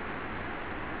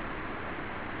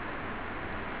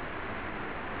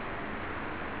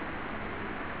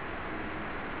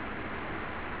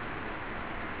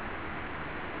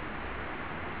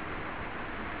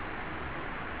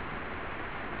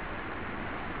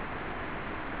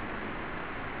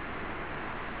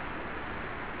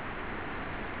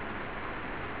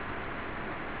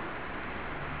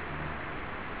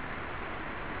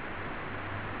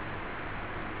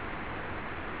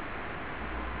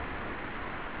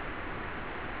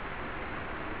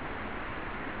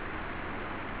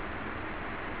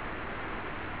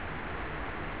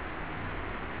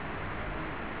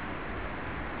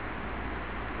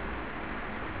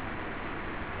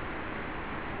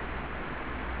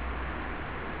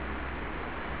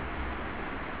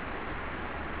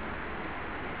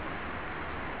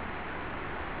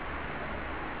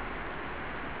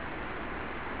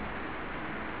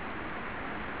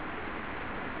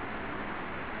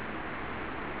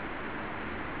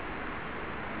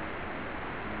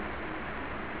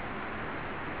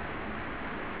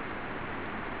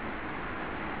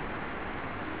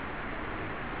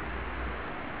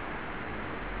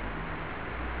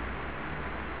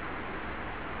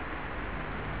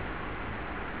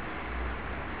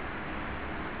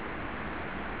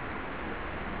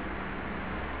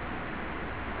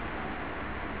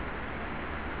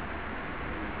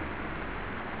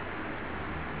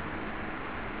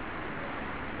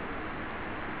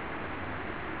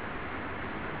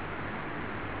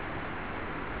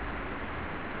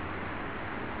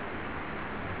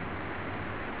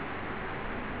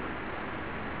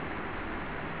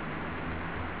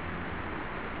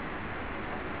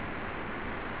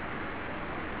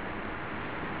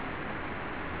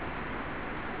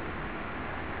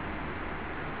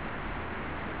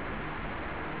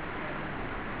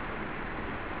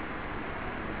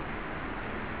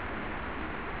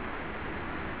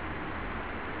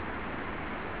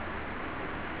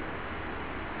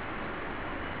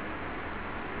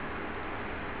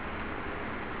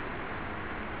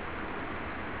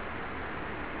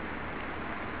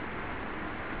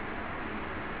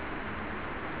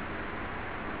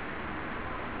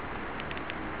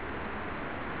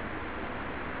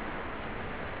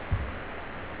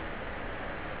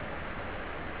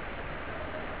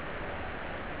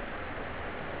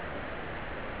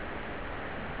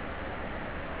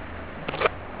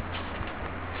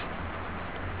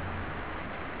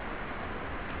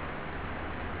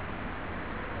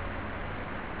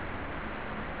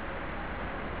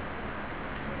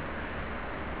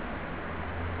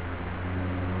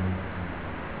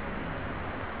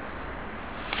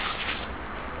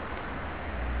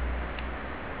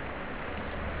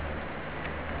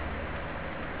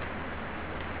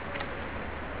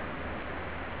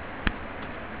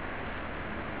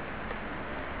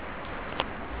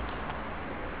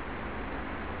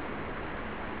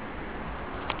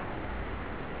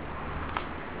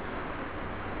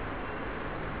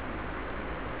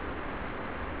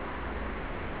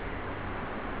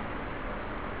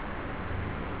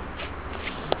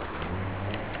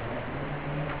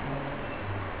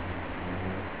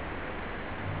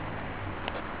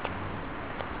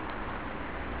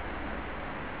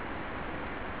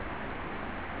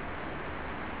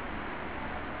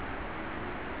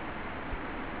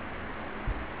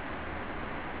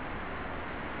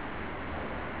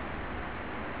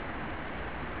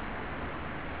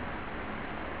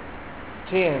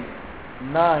 Ten,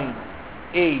 9,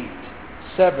 8,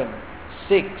 7,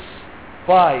 6,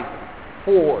 5,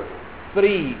 4,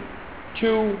 3,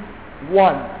 2,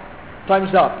 1.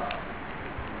 Time's up.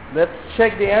 Let's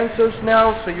check the answers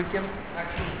now so you can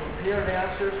actually compare the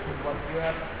answers with what you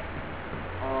have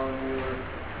on your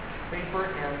paper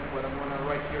and what I'm going to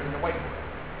write here in the whiteboard.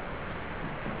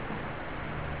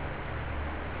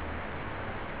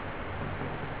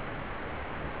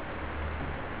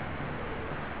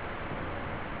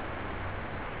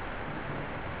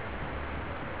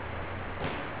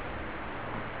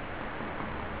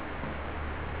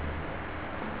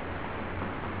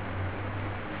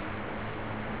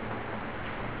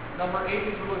 Number 8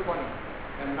 is really funny,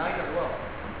 and 9 as well.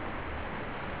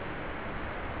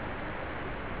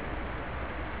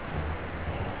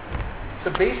 So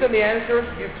based on the answers,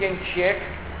 you can check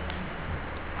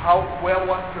how well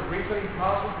was the reasoning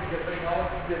process, because they know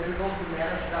it's difficult to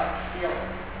manage that skill.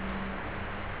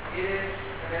 It is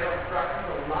a matter of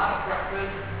practice, a lot of practice,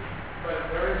 but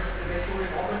there is eventually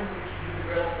a moment in which you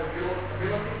develop the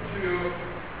ability to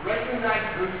recognize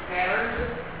those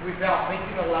patterns without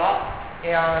thinking a lot,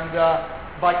 and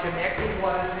by connecting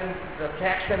what is in the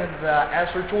text and in the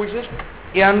answer choices,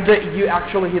 and you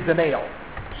actually hit the nail.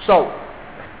 So,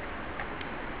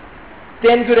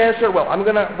 10 good answer. Well, I'm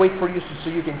gonna wait for you so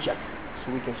you can check,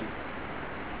 so we can see.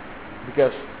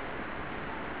 Because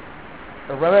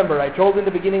remember, I told in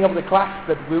the beginning of the class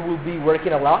that we will be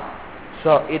working a lot.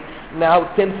 So it's now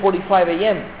 10:45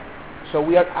 a.m. So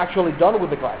we are actually done with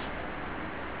the class.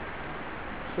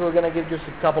 So we're gonna give just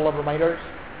a couple of reminders.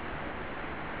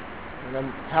 And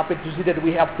I'm happy to see that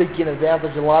we have taken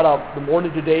advantage a lot of the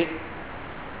morning today,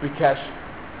 because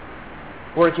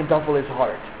working TOEFL is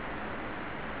hard.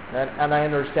 And I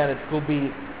understand it could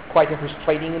be quite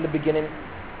frustrating in the beginning,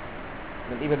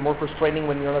 and even more frustrating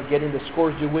when you're not getting the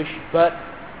scores you wish. But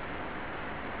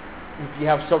if you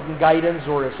have certain guidance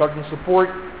or a certain support,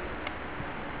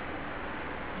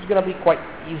 it's going to be quite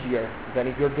easier than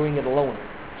if you're doing it alone,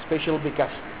 especially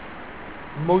because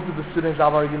most of the students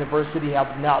of our university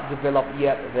have not developed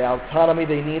yet the autonomy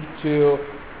they need to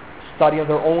study on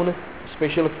their own,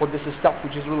 especially for this stuff,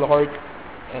 which is really hard,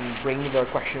 and bringing their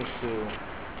questions to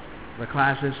the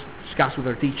classes, discuss with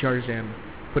their teachers, and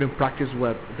put in practice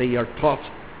what they are taught,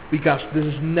 because this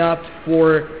is not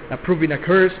for approving a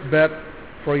course, but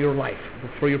for your life,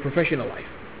 for your professional life.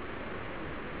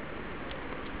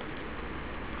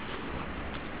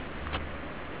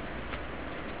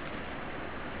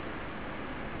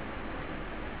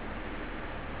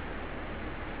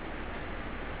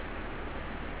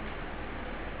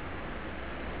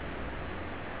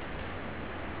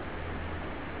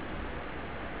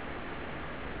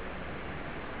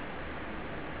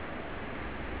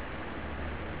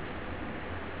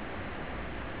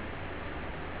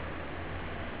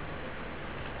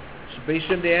 Based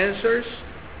on the answers,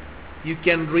 you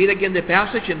can read again the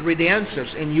passage and read the answers,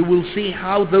 and you will see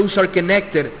how those are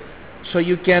connected, so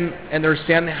you can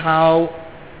understand how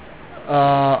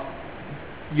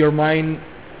your mind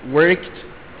worked,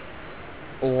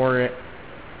 or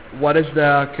what is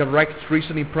the correct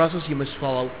reasoning process you must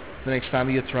follow the next time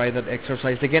you try that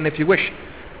exercise again, if you wish.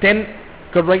 10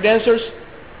 correct answers,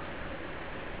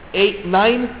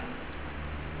 9,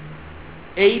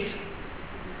 8,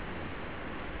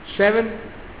 7,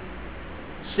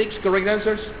 6 correct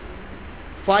answers,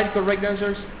 5 correct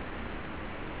answers.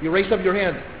 You raised up your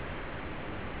hand.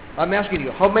 I'm asking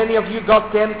you, how many of you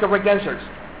got 10 correct answers?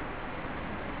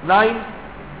 9,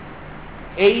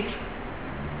 8,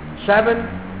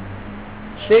 7,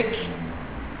 6,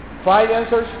 5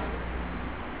 answers,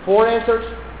 4 answers,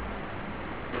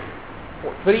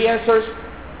 3 answers,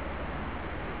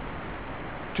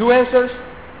 2 answers,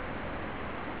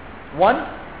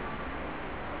 1.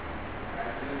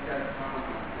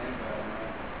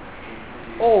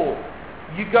 Oh,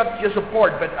 you got your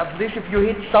support, but at least if you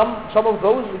hit some of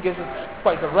those, because it's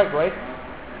quite correct, right?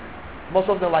 Most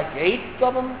of them, like 8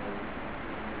 of them.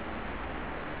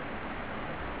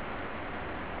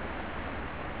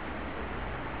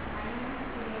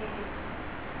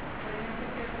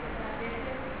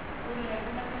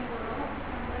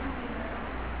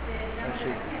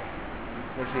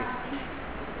 Let's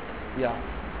see. Yeah,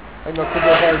 I know it's a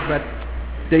bit hard, but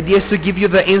the idea is to give you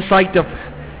the insight of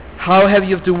how have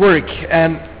you to work.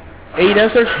 And 8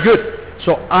 answers, good.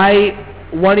 So I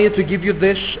wanted to give you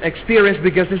this experience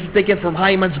because this is taken from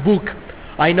Hyman's book.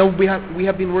 I know we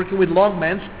have been working with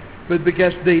Longmans, but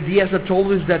because the ideas I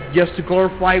told is that just to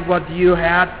clarify what you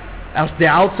had as the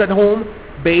outs at home,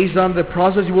 based on the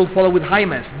process you will follow with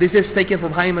Hyman's. This is taken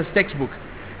from Hyman's textbook.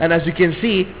 And as you can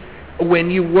see, when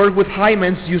you work with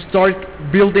Hyman's, you start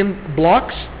building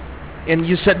blocks and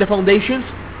you set the foundations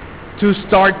to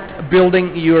start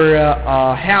building your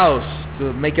house,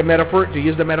 to make a metaphor, to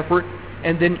use the metaphor,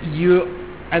 and then you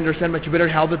understand much better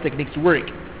how the techniques work.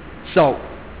 So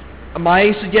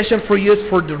my suggestion for you is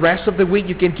for the rest of the week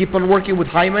you can keep on working with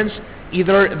Hyman's,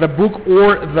 either the book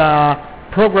or the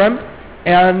program,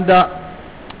 and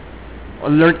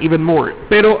learn even more.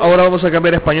 Pero ahora vamos a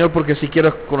cambiar a español porque si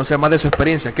quiero conocer más de su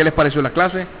experiencia. ¿Qué les pareció la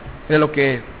clase? ¿Era lo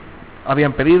que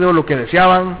habían pedido, lo que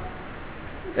deseaban?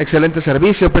 Excelente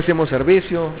servicio, pésimo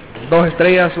servicio, 2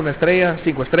 estrellas, 1 estrella,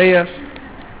 5 estrellas.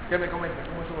 ¿Qué me comenta?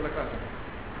 ¿Cómo estuvo la clase?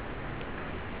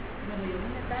 Bueno, yo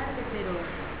vine tarde,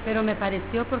 pero me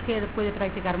pareció porque después de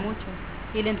practicar mucho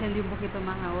y le entendí un poquito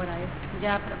más ahora.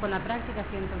 Ya con la práctica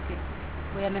siento que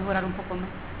voy a mejorar un poco más.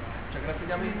 Muchas gracias,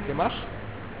 Yami. ¿Qué más?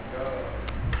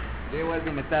 Yo igual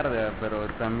vine tarde, pero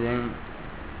también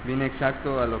vine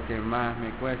exacto a lo que más me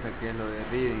cuesta, que es lo de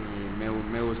reading, y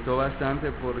me gustó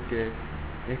bastante porque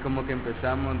es como que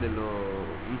empezamos de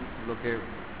lo que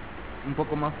un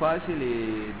poco más fácil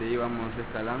y de íbamos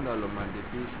escalando a lo más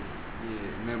difícil,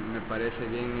 y me parece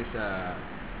bien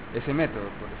ese método,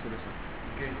 por decirlo así.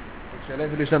 Okay.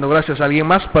 Excelente, Luisando, gracias. ¿Alguien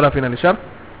más para finalizar?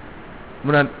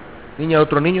 ¿Una niña,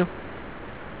 otro niño?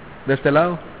 de este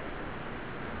lado.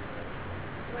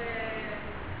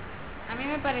 A mí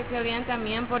me pareció bien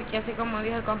también porque así como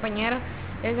dijo el compañero,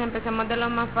 empezamos de lo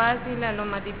más fácil a lo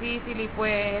más difícil y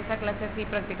pues esa clase sí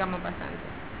practicamos bastante.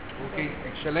 Ok,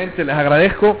 excelente, les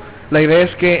agradezco. La idea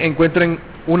es que encuentren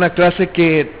una clase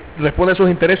que responde a sus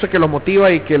intereses, que los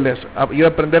motiva y que les ayude a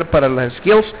aprender para las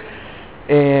skills.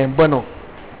 Bueno,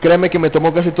 créanme que me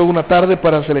tomó casi toda una tarde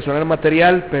para seleccionar el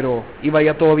material, pero iba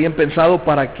ya todo bien pensado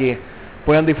para que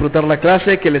puedan disfrutar la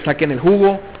clase, que le saquen el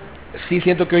jugo. Sí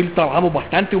siento que hoy trabajamos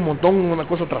bastante, un montón, una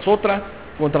cosa tras otra,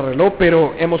 contrarreloj,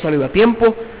 pero hemos salido a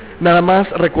tiempo. Nada más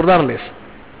recordarles,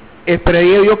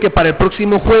 esperaría yo que para el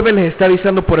próximo jueves les esté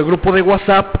avisando por el grupo de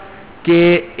WhatsApp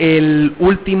que el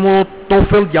último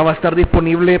TOEFL ya va a estar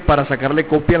disponible para sacarle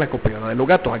copia a la copiadora de los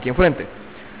gatos aquí enfrente.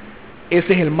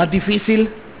 Ese es el más difícil.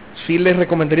 Sí les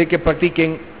recomendaría que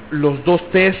practiquen los 2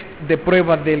 test de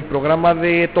prueba del programa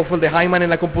de TOEFL de Hyman en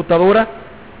la computadora,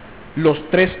 los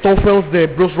 3 TOEFLs de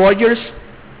Bruce Rogers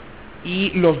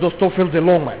y los 2 TOEFLs de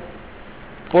Longman,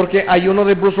 porque hay uno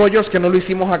de Bruce Rogers que no lo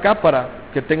hicimos acá para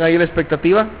que tenga ahí la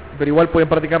expectativa, pero igual pueden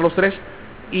practicar los 3,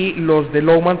 y los de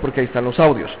Longman porque ahí están los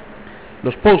audios,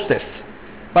 los post-tests,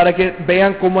 para que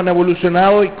vean cómo han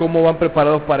evolucionado y cómo van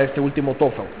preparados para este último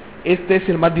TOEFL. Este es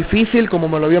el más difícil, como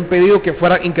me lo habían pedido que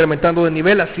fuera incrementando de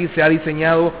nivel, así se ha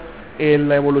diseñado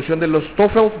la evolución de los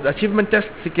TOEFL Achievement Test,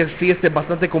 así que sí, este es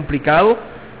bastante complicado.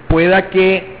 Pueda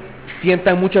que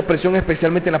sientan mucha presión,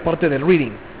 especialmente en la parte del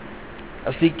reading.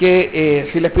 Así que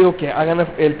sí les pido que hagan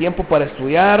el tiempo para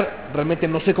estudiar. Realmente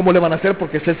no sé cómo le van a hacer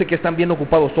porque sé que están bien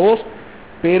ocupados todos,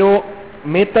 pero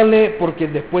métanle, porque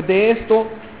después de esto,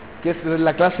 que es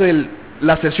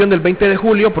la sesión del 20 de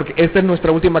julio, porque esta es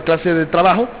nuestra última clase de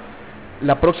trabajo,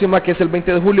 la próxima, que es el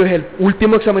 20 de julio, es el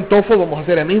último examen TOEFL. Vamos a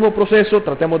hacer el mismo proceso,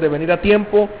 tratemos de venir a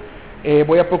tiempo.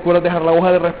 Voy a procurar dejar la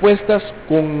hoja de respuestas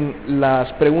con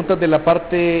las preguntas de la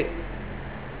parte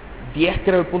 10,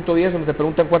 creo, el punto 10, donde te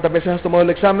preguntan cuántas veces has tomado el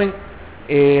examen,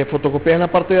 fotocopias en la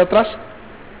parte de atrás,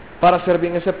 para hacer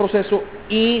bien ese proceso.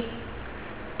 Y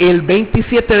el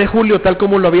 27 de julio, tal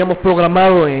como lo habíamos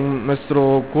programado en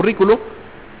nuestro currículo,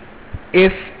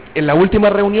 es en la última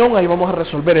reunión. Ahí vamos a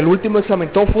resolver el último examen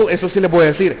TOEFL. Eso sí les voy a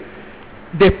decir,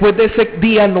 después de ese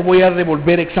día no voy a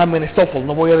devolver exámenes TOEFL,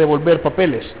 no voy a devolver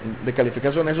papeles de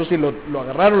calificación. Eso sí, lo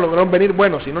agarraron, lograron venir,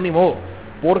 bueno, si no, ni modo,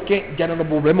 porque ya no nos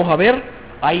volvemos a ver.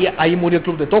 Ahí murió el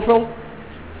club de TOEFL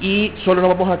y solo nos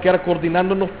vamos a quedar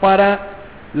coordinándonos para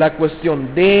la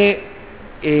cuestión de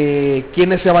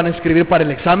quiénes se van a inscribir para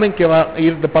el examen que va a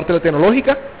ir de parte de la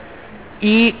tecnológica,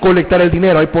 y colectar el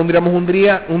dinero. Ahí pondríamos un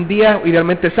día,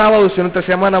 idealmente sábado, si no entre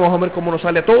semana, vamos a ver cómo nos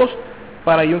sale a todos,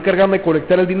 para yo encargarme de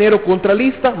colectar el dinero contra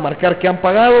lista, marcar que han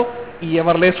pagado y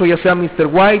llevarle eso ya sea a Mr.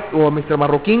 White o a Mr.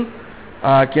 Marroquín,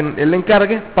 a quien él le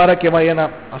encargue, para que vayan a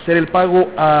hacer el pago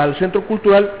al centro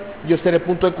cultural. Yo estaré el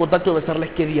punto de contacto de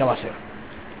avisarles qué día va a ser.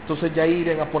 Entonces ya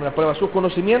irán a poner a prueba sus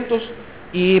conocimientos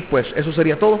y pues eso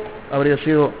sería todo. Habría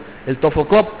sido el TOEFL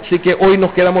Club. Así que hoy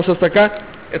nos quedamos hasta acá.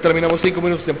 Terminamos 5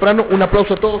 minutos temprano. Un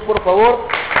aplauso a todos, por favor.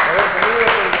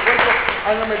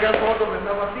 Háganme ya el favor donde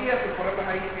están vacías y ponerlas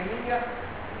ahí en línea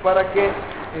para que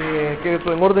quede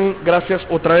todo en orden. Gracias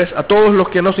otra vez a todos los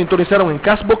que nos sintonizaron en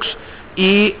Castbox,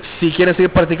 y si quieren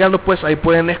seguir practicando, pues ahí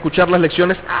pueden escuchar las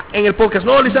lecciones en el podcast.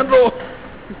 ¡No, Lisandro!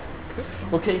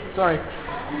 Ok, sorry.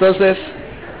 Entonces,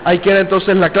 ahí queda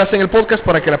entonces la clase en el podcast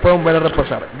para que la puedan ver a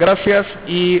repasar. Gracias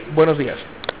y buenos días.